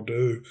wrong, what I'll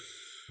do.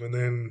 And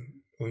then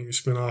I think we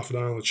spent half a day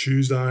on the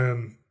Tuesday,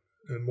 and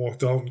Mike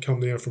Dalton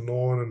come down from 9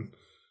 and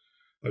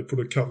they put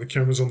a couple of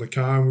cameras on the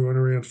car and we went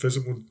around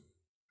Pheasantwood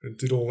and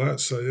did all that.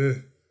 So, yeah.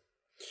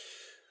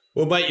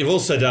 Well, mate, you've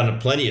also done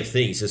plenty of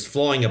things. There's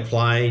flying a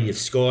plane, you've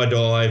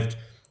skydived,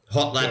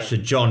 hot laps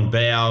with John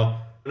Bowe.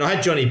 And I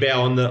had Johnny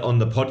Bowe on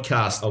the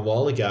podcast a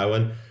while ago.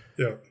 And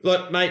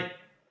look, mate,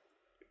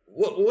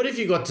 what have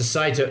you got to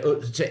say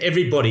to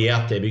everybody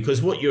out there?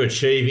 Because what you're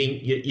achieving,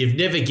 you've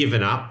never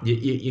given up.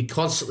 You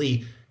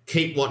constantly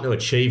keep wanting to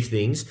achieve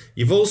things.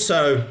 You've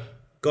also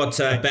got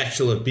a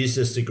Bachelor of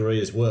Business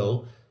degree as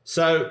well.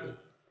 So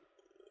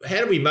how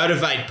do we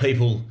motivate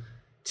people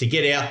to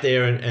get out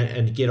there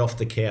and get off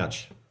the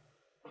couch?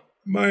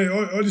 Mate,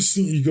 I just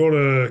think you got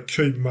to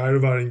keep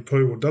motivating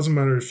people. It doesn't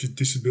matter if you're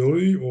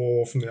disability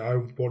or from the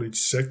able-bodied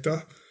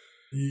sector.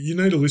 You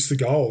need a list of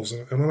goals,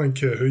 and I don't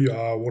care who you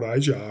are, what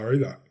age you are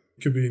either.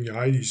 You could be in your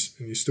 80s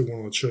and you still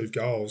want to achieve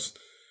goals.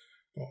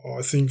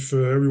 I think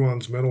for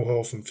everyone's mental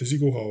health and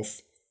physical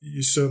health,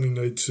 you certainly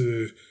need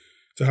to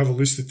have a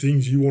list of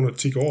things you want to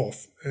tick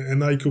off.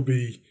 And they could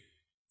be,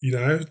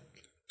 go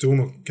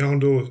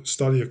and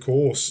study a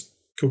course.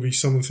 Could be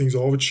some of the things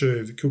I've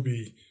achieved. It could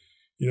be,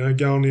 going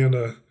down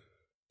to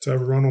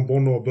have a run on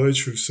Bondi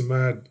Beach with some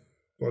mad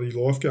bloody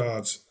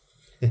lifeguards.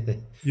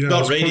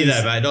 Not Reedy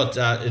though, mate.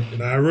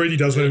 No, Reedy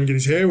doesn't even get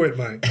his hair wet,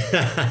 mate.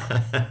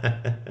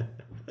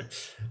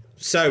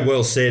 So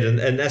well said,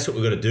 and that's what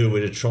we've got to do.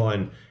 We're to try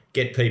and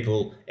get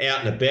people out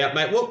and about,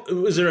 mate. What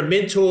was there a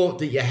mentor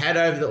that you had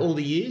over all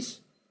the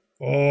years?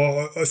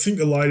 Oh, I think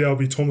the late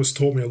Albie Thomas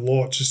taught me a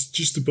lot.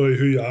 Just to be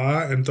who you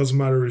are, and it doesn't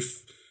matter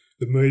if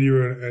the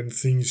media and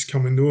things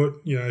come into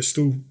it.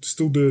 Still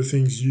do the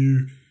things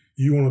you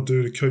want to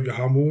do to keep you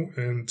humble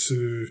and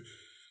to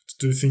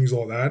do things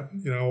like that.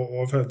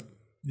 I've had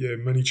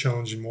many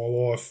challenges in my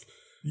life.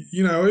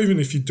 Even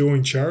if you're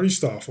doing charity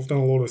stuff, I've done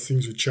a lot of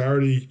things with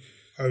charity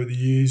over the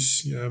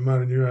years.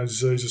 Motor neurone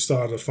disease. I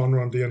started a fun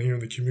run down here in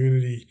the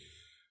community,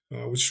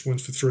 which went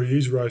for 3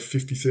 years, raised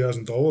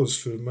 $50,000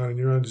 for motor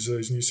neurone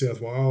disease in New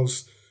South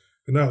Wales,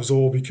 and that was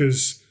all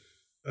because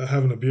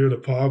having a beer at a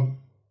pub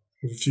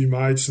with a few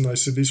mates, and they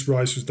said this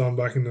race was done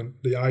back in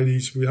the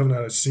 80s. We haven't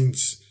had it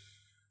since.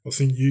 I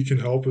think you can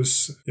help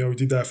us. We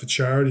did that for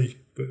charity,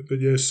 but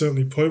yeah,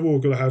 certainly people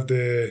have got to have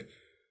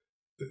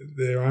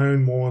their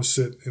own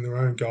mindset and their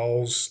own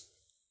goals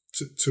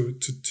to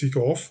tick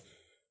off.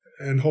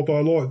 And Hoppo,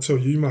 I'd like to tell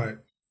you, mate,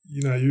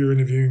 you're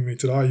interviewing me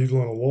today, you've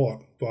learned a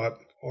lot, but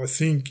I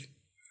think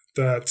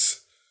that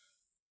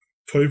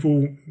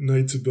people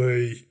need to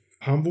be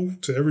humble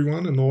to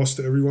everyone and nice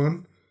to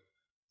everyone.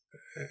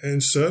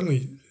 And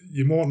certainly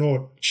you might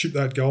not chip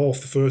that goal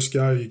off the first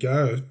go you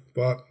go,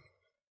 but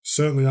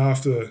certainly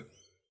after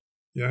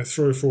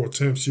 3 or 4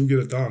 attempts, you'll get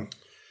it done.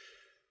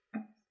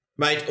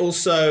 Mate,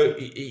 also,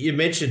 you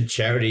mentioned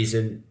charities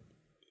and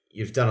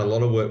you've done a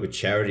lot of work with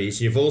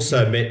charities. You've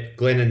also met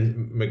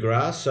Glennon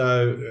McGrath.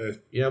 So,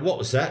 what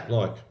was that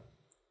like?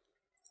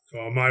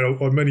 Oh, mate,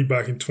 I met him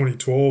back in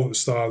 2012 at the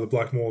start of the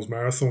Black Moors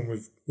Marathon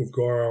with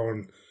Gyro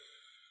and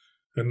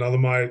another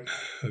mate,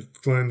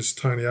 Glenn's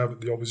Tony Abbott,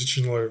 the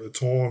opposition leader at the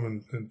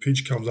time, and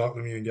Pidge comes up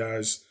to me and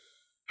goes,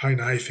 "Hey,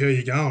 Nath, how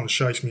you going?" and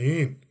shakes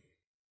me in.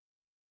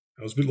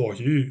 I was a bit like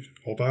you,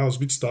 Hoppo. I was a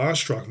bit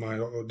starstruck,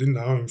 mate. I didn't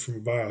know him from a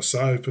bar of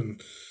soap,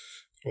 and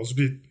I was a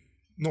bit,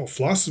 not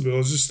flustered, but I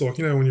was just like,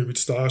 when you're a bit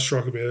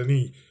starstruck about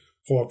any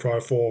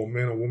high-profile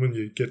man or woman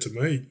you get to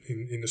meet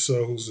in the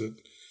circles that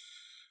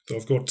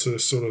I've got to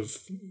sort of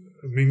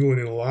mingle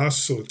in the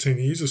last sort of 10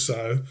 years or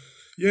so.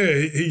 Yeah,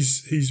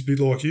 he's a bit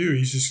like you.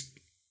 He's just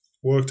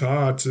worked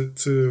hard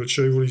to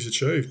achieve what he's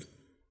achieved.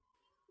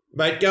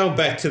 Mate, going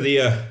back to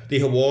the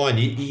Hawaiian,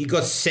 you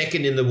got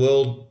second in the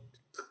world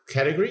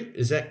category,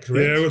 is that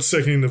correct? Yeah, I got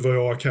second in the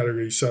VI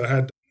category. So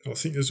I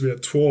think there's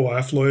about 12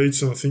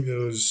 athletes, and I think there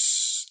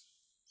was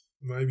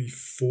maybe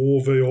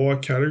 4 VI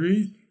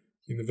category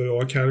in the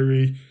VI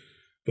category.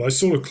 But they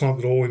sort of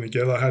clumped it all in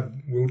together. I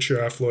had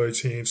wheelchair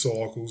athletes, hand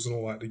cycles and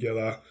all that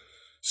together.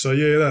 So,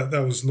 yeah,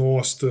 that was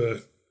nice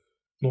to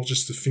not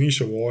just to finish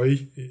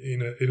Hawaii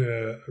in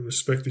a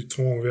respective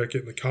time without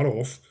getting the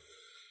cut-off.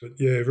 But,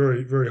 yeah,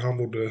 very, very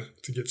humbled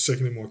to get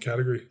second in my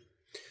category.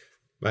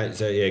 Mate,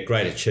 so, yeah,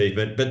 great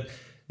achievement. But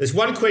there's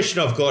one question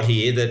I've got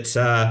here that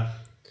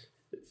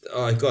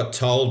I got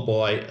told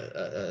by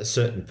a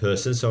certain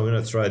person, so I'm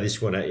going to throw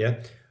this one at you.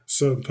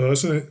 Certain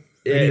person?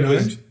 Yeah, Any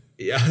names?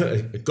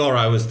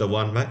 Goro was the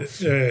one,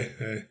 mate. Yeah.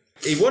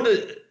 He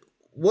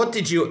what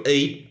did you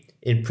eat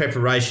in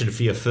preparation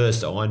for your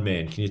first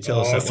Ironman? Can you tell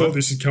us that? I thought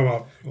this would come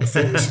up.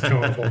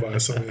 Or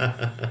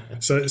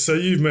something. So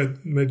you've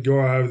met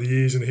Goro over the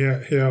years and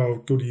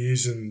how good he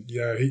is, and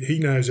he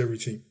knows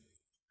everything.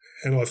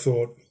 And I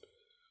thought,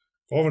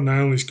 I haven't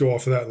known this guy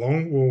for that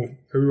long. Well,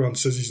 everyone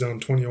says he's done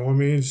 20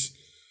 Ironmans.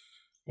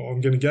 Well, I'm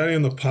going to go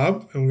down the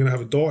pub and I'm going to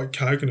have a Diet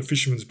Coke and a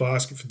fisherman's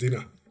basket for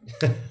dinner.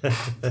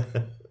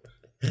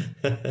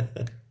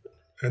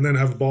 And then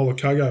have a bowl of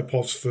Cocoa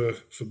Pops for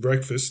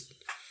breakfast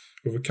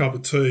with a cup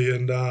of tea.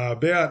 And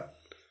about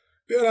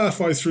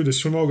halfway through the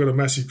swim, I got a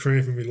massive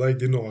cramp in my leg,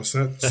 didn't I?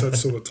 So that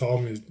sort of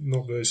told me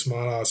not to be a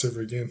smart ass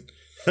ever again.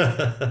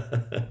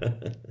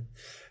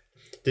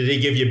 Did he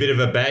give you a bit of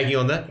a bagging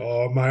on that?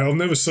 Oh, mate, I've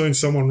never seen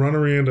someone run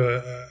around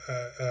or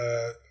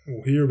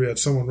hear about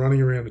someone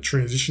running around a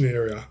transition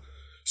area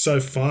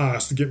so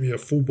fast to get me a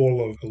full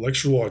bottle of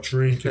electrolyte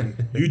drink,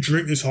 and you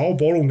drink this whole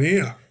bottle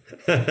now.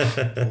 All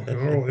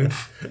right, then.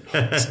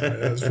 So,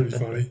 that's pretty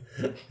funny.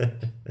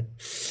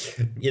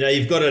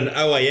 You've got an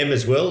OAM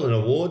as well, an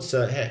award.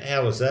 So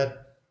how was that?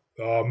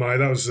 Oh, mate,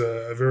 that was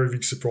a very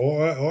big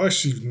surprise. I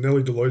actually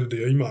nearly deleted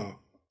the email.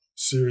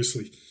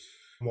 Seriously.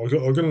 I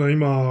got an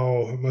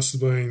email, it must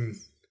have been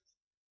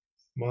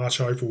March,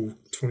 April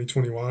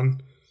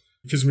 2021,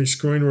 because my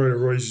screen reader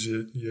reads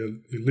your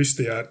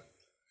list out,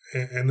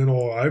 and then I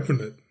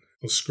opened it.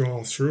 I was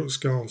scrolling through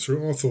it,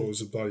 and I thought it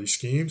was a bloody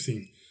scam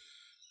thing.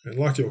 And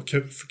luckily I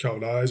kept it for a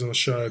couple of days, and I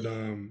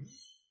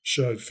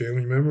showed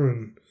family member,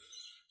 and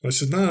they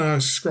said, no,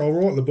 scroll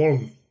right at the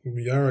bottom with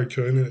my arrow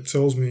key, and then it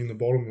tells me in the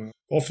bottom,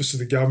 Office of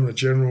the Governor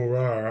General,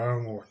 rah.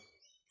 I'm like,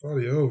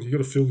 bloody hell, you got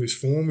to fill this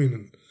form in.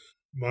 And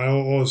mate,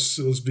 I was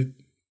a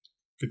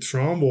bit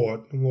thrown by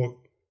it. I'm like,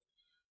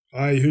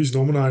 hey, who's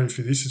nominating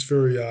for this? It's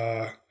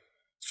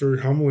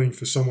very humbling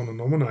for someone to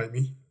nominate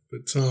me,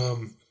 but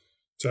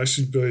to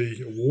actually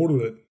be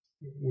awarded it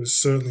was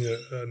certainly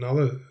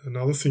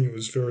another thing that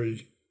was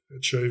very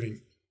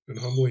achieving and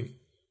humbling.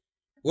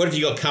 What have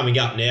you got coming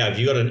up now? Have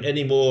you got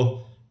any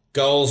more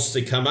goals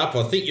to come up?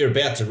 I think you're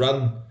about to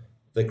run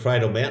the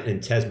Cradle Mountain in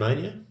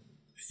Tasmania.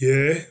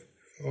 Yeah,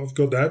 I've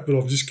got that, but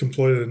I've just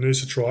completed a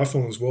Noosa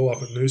triathlon as well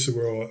up at Noosa,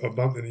 where I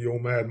bumped into your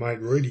mad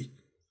mate Rudy.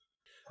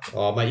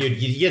 Oh, mate,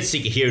 you'd get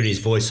sick of hearing his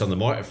voice on the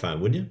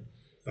microphone, wouldn't you?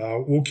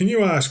 Well, can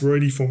you ask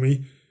Rudy for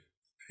me?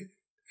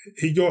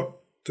 He got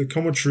the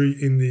commentary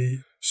in the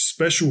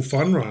special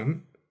fun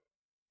run,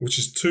 which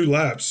is 2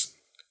 laps,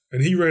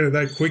 and he ran it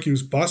that quick he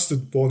was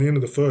busted by the end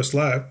of the first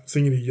lap,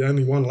 thinking he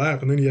only 1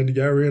 lap, and then he had to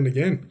go around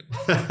again.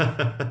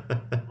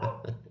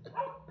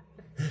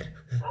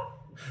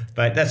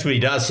 Mate, that's what he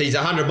does. He's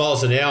 100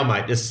 miles an hour,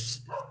 mate.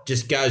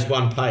 Just goes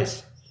one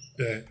pace.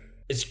 Yeah.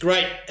 It's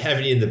great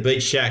having you in the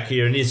Beach Shack.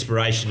 You're an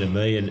inspiration to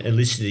me and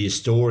listening to your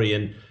story.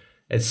 And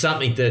it's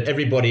something that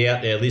everybody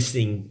out there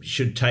listening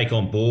should take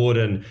on board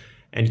and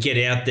get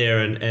out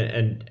there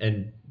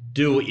and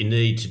do what you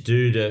need to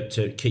do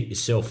to keep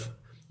yourself,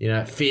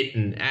 fit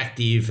and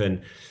active.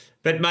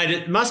 But mate,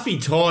 it must be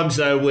times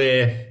though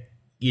where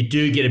you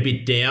do get a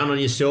bit down on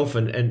yourself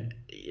and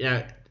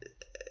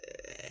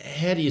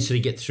how do you sort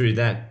of get through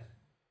that?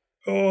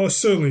 Oh,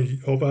 certainly,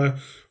 I've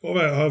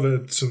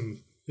had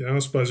some, I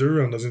suppose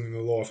everyone does in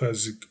their life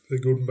has the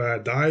good and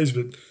bad days,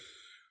 but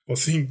I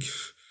think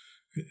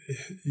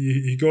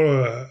you got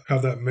to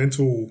have that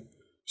mental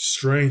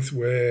strength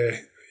where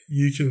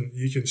you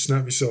can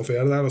snap yourself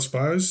out of that, I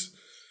suppose.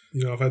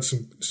 I've had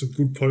some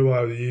good people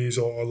over the years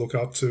I look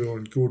up to,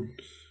 and good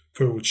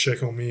people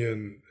check on me,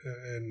 and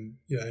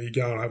you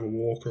go and have a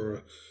walk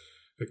or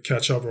a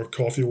catch up or a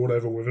coffee or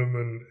whatever with them,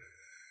 and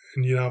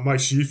it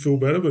makes you feel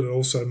better, but it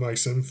also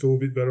makes them feel a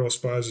bit better, I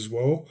suppose, as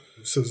well.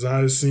 So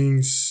those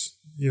things,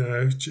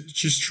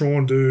 just try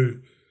and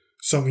do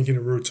something in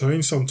a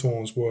routine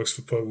sometimes works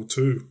for people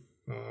too,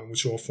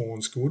 which I find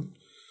is good.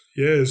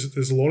 Yeah,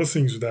 there's a lot of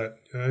things with that.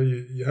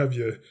 You have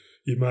your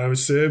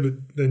moments there, but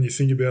then you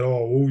think about,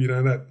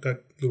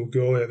 that little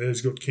girl out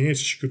there's got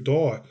cancer, she could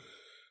die.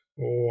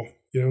 Or,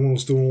 when I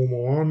was doing all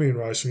my Ironman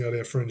racing, I had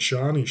our friend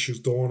Shani, she was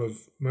dying of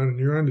motor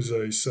neurone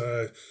disease.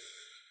 So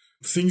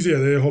things out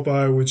there,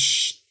 Hoppo,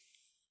 which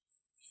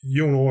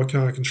you and I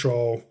can't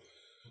control.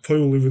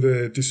 People live with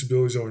their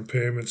disabilities or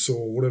impairments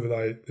or whatever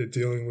they're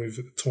dealing with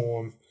at the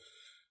time.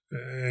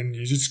 And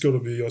you just got to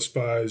be, I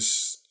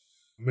suppose,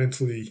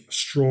 mentally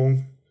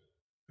strong.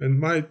 And,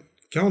 mate,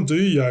 go and do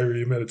your yoga,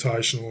 your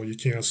meditation or your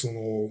counselling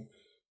or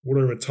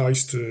whatever it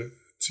takes to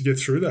get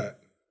through that.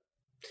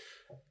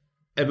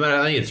 And, mate,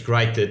 I think it's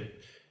great that,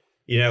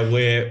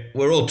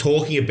 we're all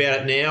talking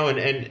about it now and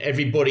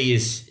everybody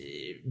is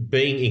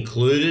being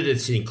included.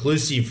 It's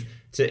inclusive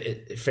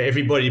for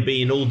everybody to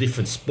be in all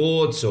different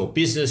sports or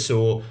business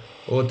or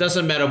it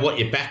doesn't matter what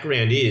your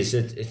background is.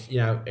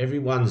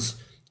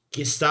 Everyone's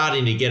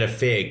starting to get a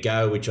fair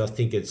go, which I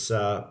think it's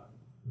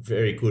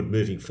very good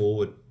moving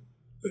forward.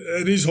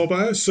 It is,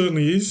 Hoppo. It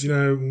certainly is.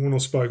 When I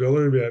spoke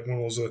earlier about when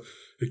I was a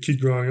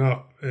kid growing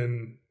up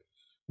and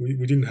we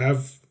didn't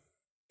have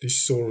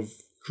this sort of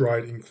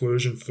great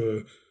inclusion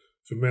for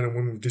men and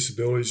women with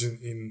disabilities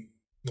in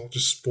not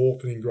just sport,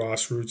 but in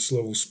grassroots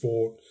level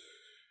sport.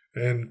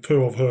 And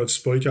people I've heard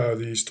speak over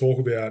the years talk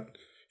about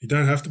you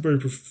don't have to be a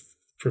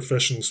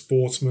professional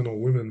sportsman or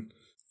women.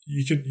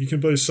 You can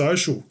be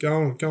social.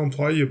 Go and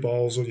play your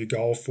bowls or your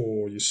golf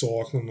or your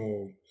cycling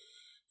or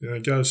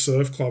go to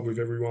surf club with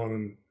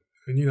everyone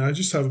and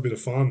just have a bit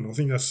of fun. I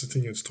think that's the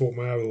thing that's taught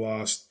me over the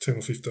last 10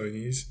 or 15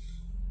 years.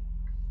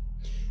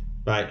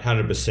 Mate,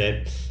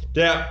 100%.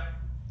 Now,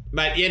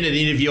 mate, at the end of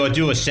the interview, I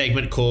do a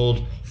segment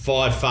called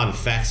 5 Fun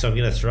Facts. I'm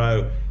going to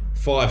throw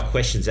 5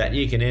 questions at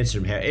you. You can answer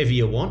them however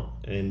you want.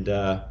 And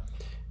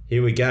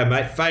here we go,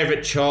 mate.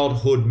 Favourite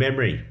childhood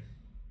memory?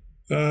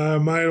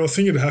 Mate, I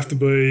think it'd have to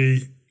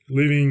be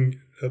living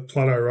at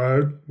Plateau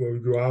Road where we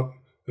grew up.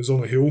 It was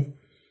on a hill.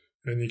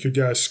 and you could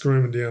go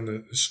screaming down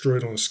the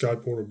street on a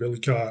skateboard or a billy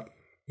cart,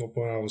 not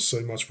being able to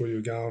see much where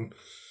you're going,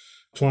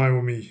 playing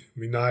with me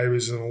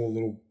neighbours and all the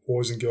little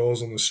boys and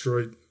girls on the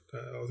street.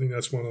 I think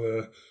that's one of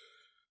the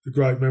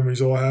great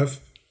memories I have.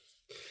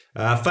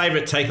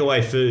 Favourite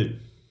takeaway food?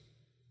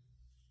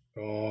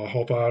 Oh,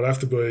 Hopper, it'd have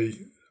to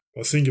be,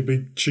 I think, a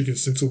big chicken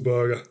schnitzel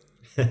burger.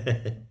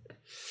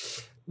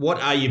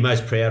 What are you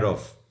most proud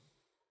of?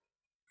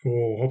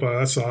 Oh, Hopper,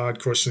 that's a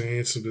hard question to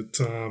answer, but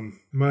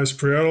most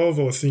proud of,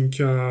 I think,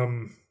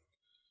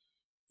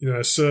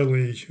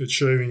 certainly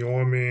achieving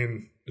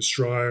Ironman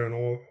Australia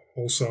and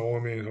also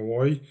Ironman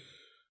Hawaii.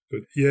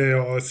 But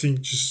yeah, I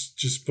think just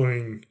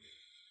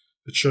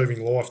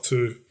achieving life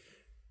too.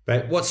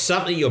 But what's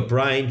something your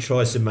brain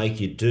tries to make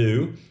you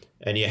do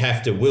and you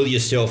have to will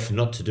yourself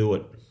not to do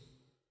it?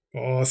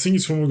 Oh, I think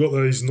it's when we've got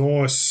these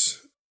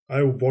nice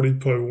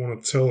able-bodied people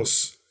want to tell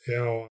us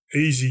how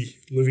easy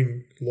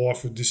living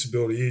life with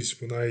disability is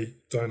when they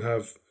don't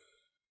have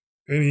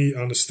any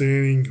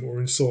understanding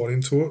or insight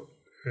into it,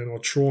 and I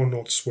try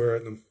not to swear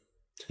at them.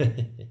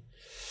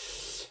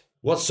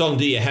 What song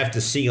do you have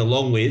to sing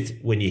along with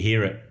when you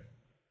hear it?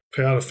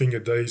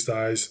 Powderfinger these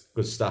days.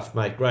 Good stuff,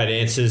 mate. Great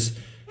answers.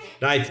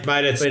 Nath,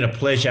 mate, it's been a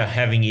pleasure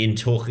having you in,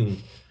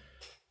 talking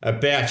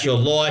about your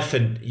life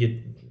and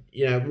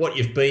what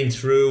you've been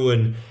through,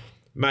 and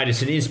mate,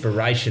 it's an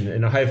inspiration,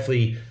 and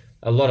hopefully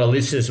a lot of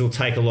listeners will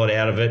take a lot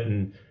out of it,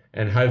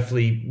 and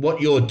hopefully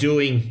what you're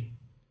doing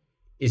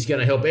is going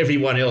to help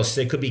everyone else.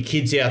 There could be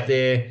kids out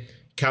there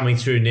coming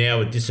through now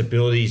with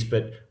disabilities,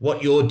 but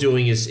what you're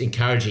doing is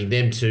encouraging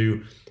them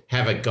to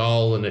have a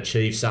goal and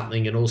achieve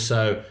something. And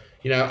also,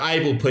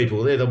 able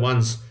people, they're the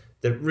ones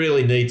that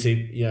really need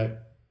to,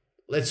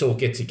 let's all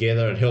get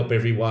together and help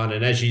everyone.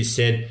 And as you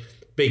said,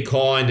 be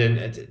kind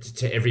and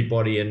to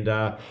everybody, and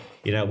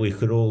we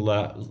could all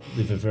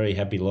live a very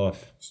happy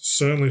life.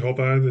 Certainly,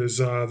 Hoppo.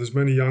 There's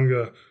many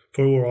younger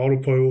people or older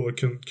people that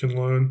can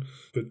learn,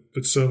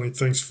 but certainly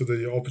thanks for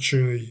the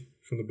opportunity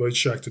from the Beach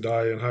Shack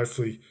today, and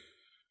hopefully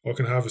I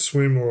can have a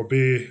swim or a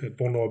beer at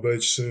Bondi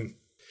Beach soon.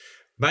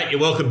 Mate, you're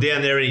welcome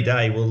down there any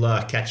day. We'll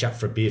catch up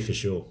for a beer for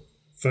sure.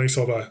 Thanks,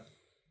 Hoppo.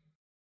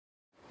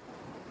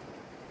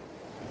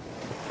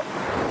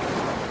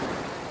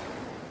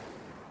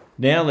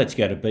 Now let's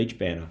go to Beach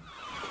Banner.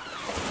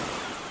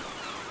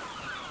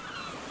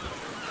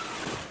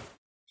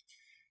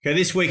 Okay,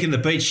 this week in the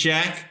Beach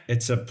Shack,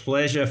 it's a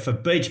pleasure for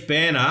Beach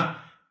Banner.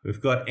 We've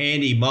got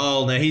Andy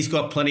Mole. Now, he's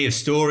got plenty of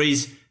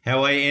stories.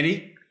 How are you,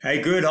 Andy? Hey,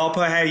 good,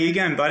 Hopper. How are you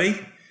going,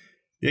 buddy?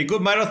 Yeah,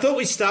 good, mate. I thought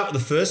we'd start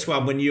with the first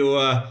one. When you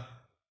were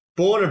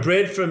born and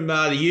bred from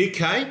the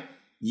UK?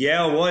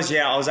 Yeah, I was.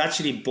 Yeah, I was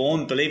actually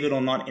born, believe it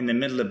or not, in the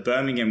middle of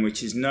Birmingham,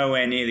 which is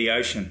nowhere near the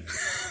ocean.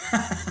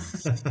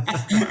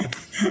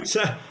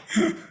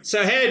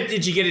 So how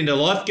did you get into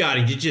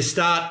lifeguarding? Did you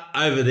start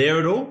over there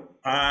at all?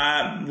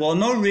 Well,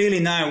 not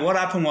really, no. What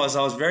happened was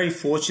I was very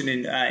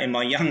fortunate in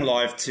my young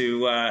life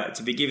to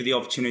be given the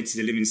opportunity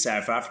to live in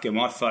South Africa.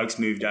 My folks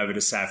moved over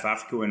to South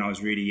Africa when I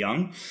was really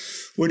young.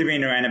 Would have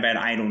been around about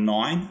 8 or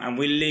 9. And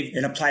we lived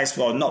in a place,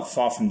 well, not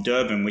far from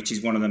Durban, which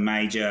is one of the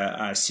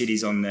major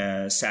cities on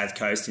the south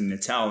coast in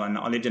Natal. And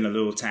I lived in a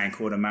little town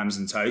called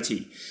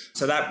Amanzimtoti.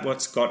 So that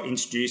what's got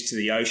introduced to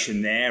the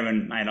ocean there.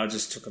 And, mate, I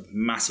just took a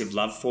massive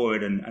love for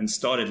it and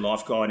started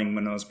lifeguarding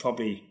when I was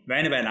probably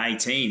around about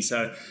 18.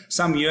 So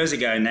some years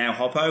ago now,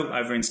 Hoppo,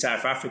 over in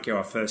South Africa,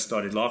 I first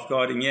started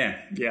lifeguarding.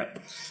 Yeah.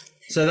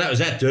 So that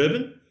was at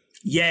Durban?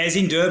 Yeah, it's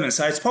in Durban.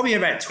 So it's probably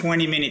about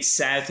 20 minutes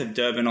south of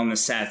Durban on the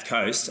south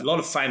coast. A lot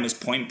of famous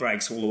point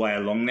breaks all the way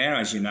along there,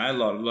 as you know. A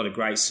lot of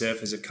great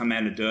surfers have come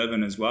out of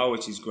Durban as well,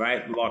 which is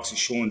great. The likes of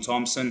Sean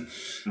Thompson,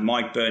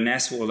 Mike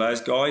Burness, all those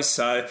guys.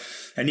 So,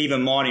 and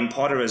even Martin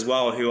Potter as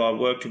well, who I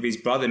worked with his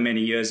brother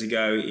many years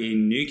ago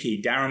in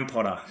Newquay, Darren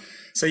Potter.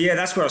 So, yeah,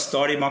 that's where I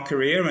started my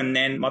career. And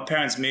then my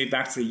parents moved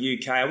back to the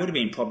UK. I would have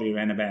been probably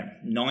around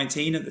about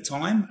 19 at the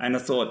time. And I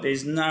thought,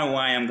 there's no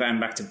way I'm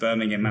going back to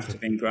Birmingham after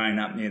being growing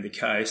up near the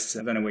coast.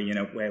 I don't know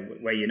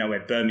where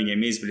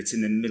Birmingham is, but it's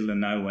in the middle of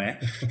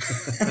nowhere.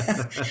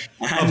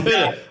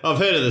 I've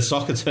heard of the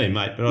soccer team,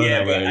 mate, but I don't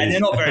know where it is. And they're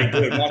not very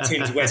good. My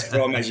team's West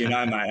Brom, as you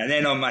know, mate, and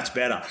they're not much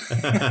better.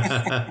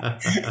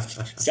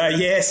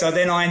 So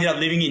then I ended up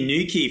living in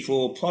Newquay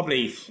for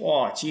probably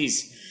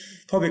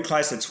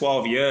close to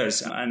 12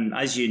 years. And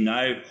as you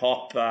know,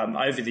 Hop,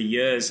 over the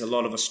years, a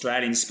lot of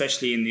Australians,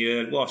 especially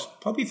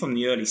probably from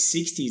the early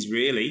 60s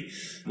really,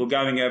 were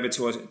going over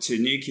to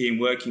Newquay and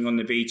working on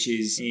the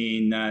beaches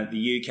in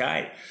the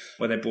UK,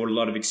 where they brought a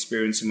lot of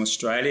experience from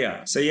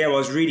Australia. So yeah, I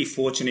was really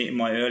fortunate in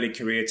my early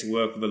career to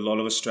work with a lot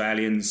of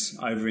Australians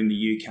over in the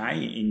UK,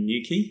 in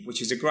Newquay,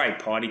 which is a great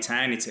party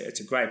town. It's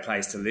a great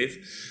place to live.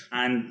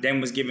 And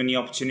then was given the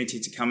opportunity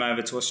to come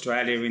over to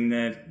Australia in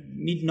the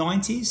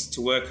mid-90s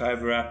to work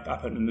over up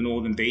at the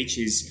northern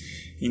beaches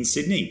in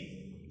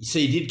Sydney. So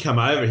you did come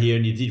over here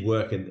and you did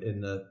work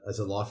as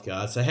a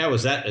lifeguard. So how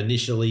was that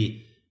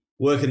initially,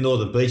 working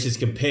northern beaches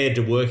compared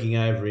to working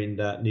over in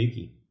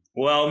Newquay?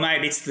 Well,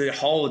 mate, it's the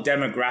whole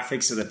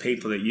demographics of the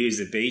people that use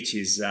the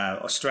beaches.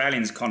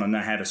 Australians kind of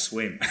know how to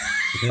swim.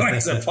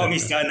 So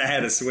Pommies don't know how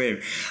to swim.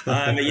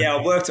 But yeah,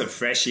 I worked at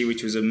Freshie,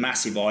 which was a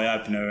massive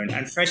eye-opener.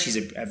 And Freshie's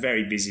a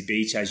very busy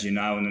beach, as you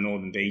know, in the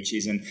northern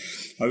beaches. And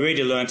I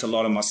really learnt a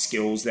lot of my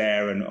skills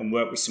there and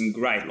worked with some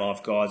great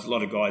lifeguards, a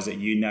lot of guys that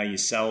you know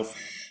yourself.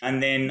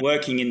 And then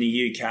working in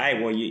the UK,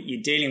 well,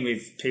 you're dealing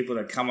with people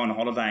that come on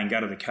holiday and go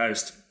to the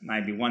coast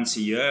maybe once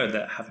a year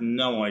that have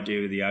no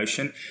idea of the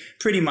ocean.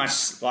 Pretty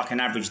much like an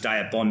average day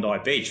at Bondi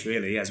Beach,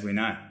 really, as we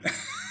know.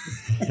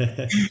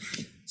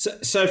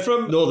 So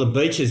from northern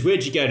beaches,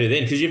 where'd you go to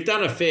then? Because you've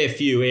done a fair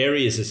few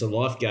areas as a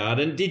lifeguard.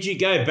 And did you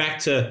go back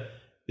to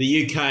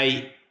the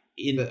UK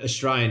in the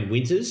Australian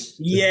winters?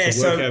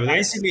 So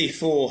basically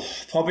for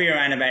probably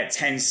around about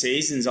 10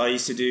 seasons, I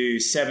used to do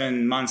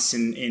 7 months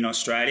in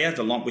Australia,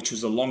 which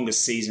was the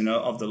longest season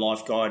of the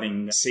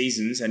lifeguarding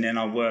seasons. And then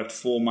I worked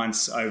 4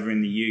 months over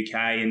in the UK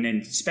and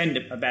then spent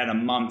about a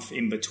month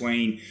in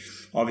between,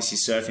 obviously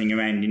surfing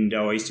around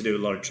Indo. I used to do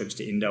a lot of trips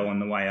to Indo on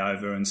the way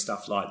over and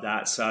stuff like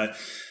that. So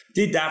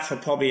did that for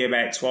probably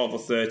about 12 or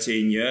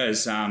 13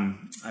 years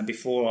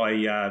before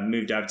I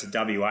moved over to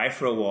WA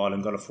for a while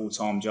and got a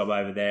full-time job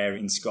over there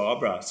in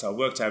Scarborough. So I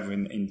worked over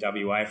in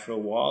WA for a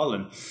while.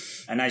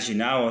 And as you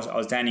know, I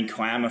was down in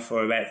Kiama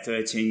for about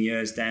 13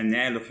 years down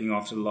there looking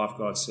after the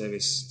lifeguard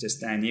service just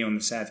down here on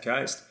the south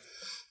coast.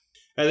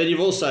 And then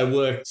you've also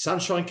worked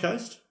Sunshine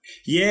Coast?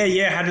 Yeah,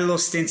 had a little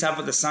stint up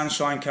at the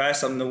Sunshine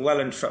Coast. I'm the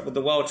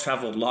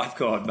well-travelled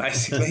lifeguard,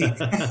 basically.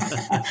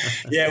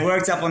 Yeah,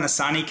 worked up on the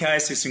sunny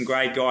coast with some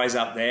great guys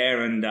up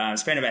there and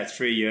spent about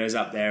 3 years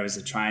up there as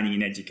a training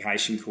and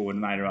education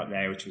coordinator up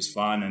there, which was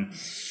fun. And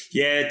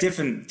yeah,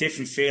 different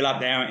feel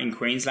up there in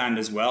Queensland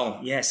as well.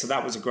 Yeah, so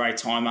that was a great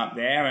time up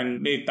there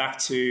and moved back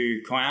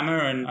to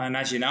Kiama. And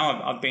as you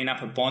know, I've been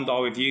up at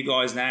Bondi with you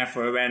guys now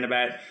for around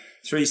about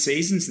 3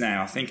 seasons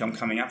now. I think I'm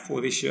coming up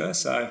for this year.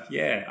 So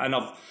yeah, and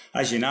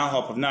as you know,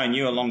 Hop, I've known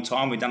you a long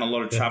time. We've done a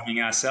lot of travelling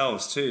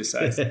ourselves too. So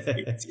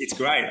it's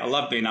great. I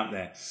love being up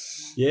there.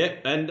 Yeah.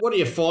 And what do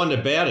you find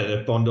about it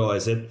at Bondi?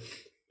 Is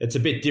it's a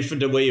bit different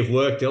to where you've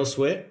worked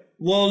elsewhere?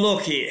 Well,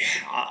 look,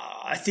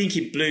 I think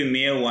it blew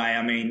me away.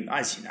 I mean,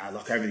 as you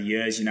know, over the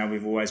years,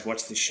 we've always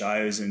watched the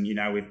shows and,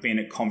 we've been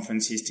at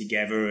conferences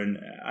together.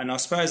 And I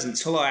suppose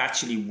until I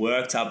actually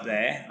worked up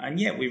there, and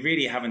yet we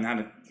really haven't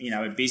had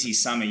a busy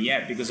summer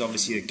yet because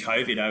obviously the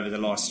COVID over the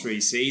last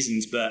 3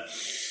 seasons. But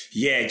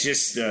yeah,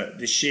 just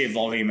the sheer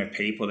volume of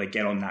people that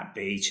get on that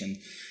beach and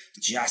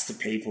just the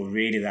people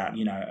really that,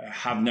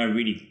 have no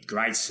really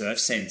great surf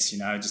sense,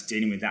 just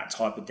dealing with that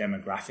type of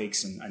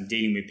demographics and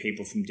dealing with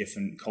people from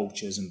different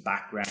cultures and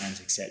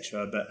backgrounds,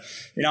 etc. But,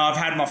 I've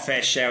had my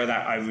fair share of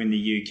that over in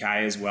the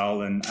UK as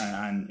well and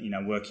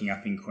working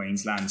up in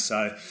Queensland.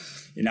 So,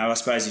 I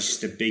suppose it's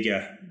just a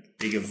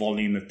bigger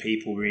volume of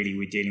people really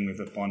we're dealing with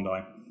at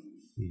Bondi.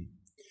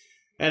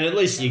 And at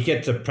least you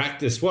get to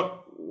practice.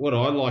 What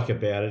I like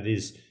about it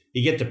is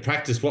you get to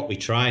practice what we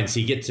train. So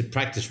you get to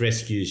practice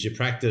rescues, you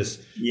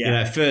practice,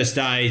 first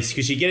aids,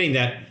 because you're getting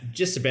that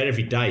just about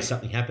every day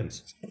something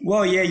happens.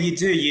 Well, yeah, you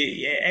do.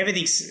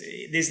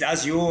 There's,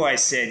 as you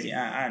always said,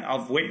 and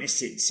I've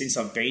witnessed it since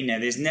I've been there,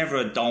 there's never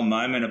a dull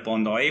moment at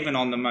Bondi, even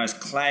on the most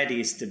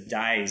cloudiest of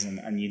days,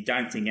 and you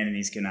don't think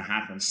anything's going to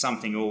happen.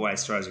 Something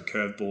always throws a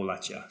curveball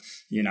at you.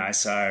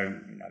 So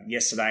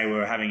yesterday we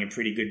were having a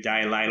pretty good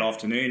day late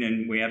afternoon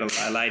and we had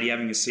a lady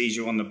having a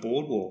seizure on the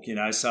boardwalk,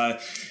 so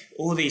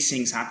all these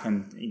things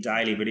happen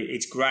daily, but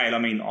it's great. I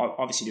mean, I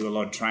obviously do a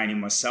lot of training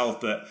myself,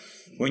 but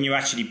when you're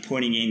actually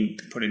putting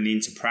it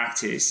into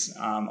practice,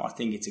 I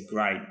think it's a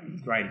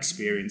great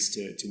experience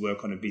to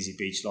work on a busy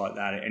beach like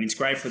that. And it's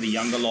great for the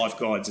younger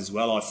lifeguards as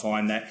well. I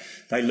find that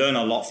they learn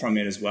a lot from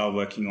it as well,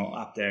 working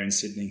up there in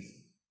Sydney.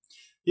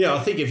 Yeah, I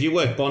think if you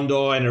work Bondi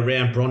and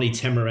around Bronte,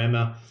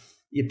 Tamarama,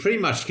 you pretty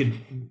much could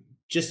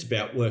just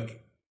about work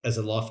as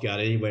a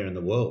lifeguard anywhere in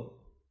the world.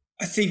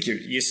 I think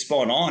you're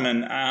spot on.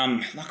 And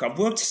I've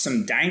worked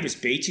some dangerous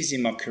beaches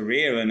in my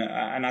career. And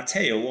I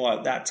tell you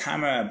what, that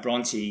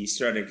Tamara-Bronte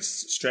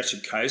stretch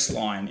of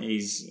coastline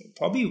is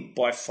probably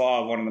by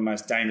far one of the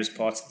most dangerous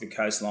parts of the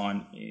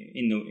coastline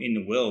in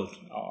the world,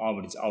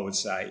 I would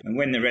say. And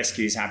when the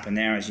rescues happen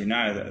there, as you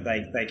know,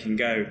 they can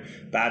go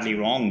badly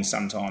wrong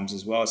sometimes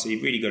as well. So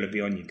you've really got to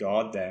be on your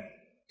guard there.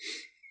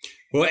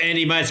 Well,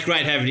 Andy, mate, it's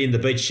great having you in the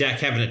Beach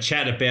Shack, having a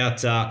chat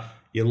about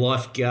your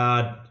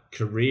lifeguard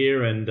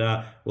career, and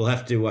we'll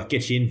have to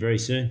get you in very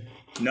soon.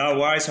 No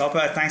worries,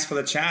 Hopper. Thanks for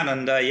the chat,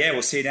 and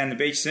we'll see you down the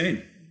beach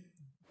soon.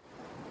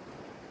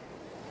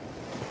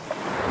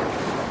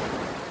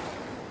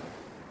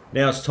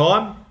 Now it's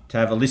time to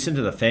have a listen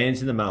to the fans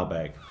in the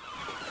mailbag.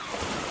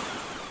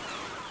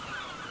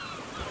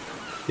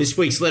 This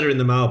week's letter in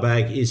the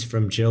mailbag is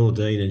from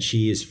Geraldine, and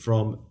she is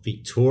from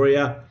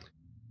Victoria.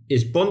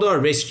 Is Bondi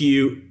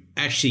Rescue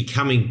actually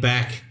coming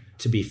back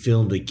to be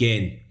filmed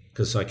again?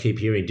 Because I keep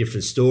hearing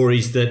different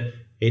stories that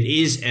it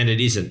is and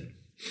it isn't.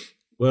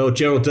 Well,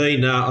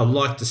 Geraldine, I'd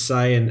like to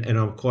say, and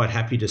I'm quite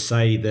happy to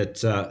say,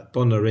 that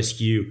Bondi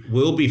Rescue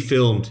will be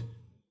filmed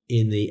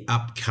in the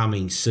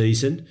upcoming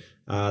season.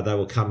 They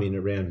will come in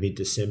around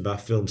mid-December.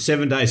 Filmed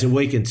 7 days a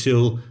week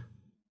until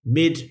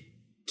mid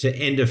to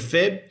end of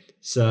Feb.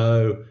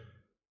 So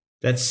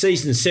that's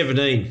season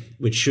 17,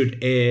 which should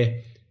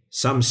air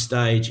some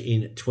stage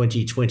in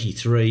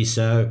 2023.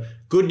 So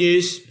good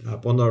news.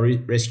 Bondi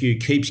Rescue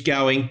keeps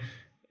going,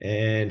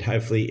 and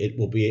hopefully it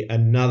will be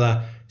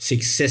another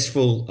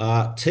successful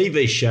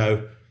TV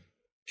show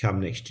come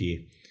next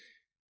year.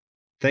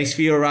 Thanks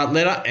for your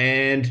letter,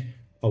 and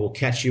I will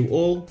catch you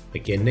all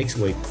again next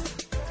week.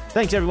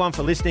 Thanks everyone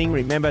for listening.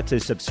 Remember to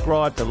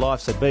subscribe to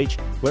Life's a Beach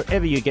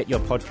wherever you get your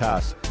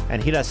podcasts,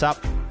 and hit us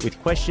up with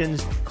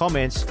questions,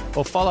 comments,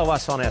 or follow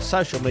us on our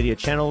social media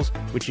channels,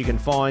 which you can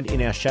find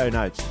in our show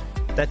notes.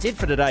 That's it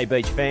for today,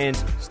 beach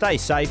fans. Stay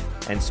safe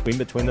and swim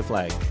between the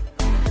flags.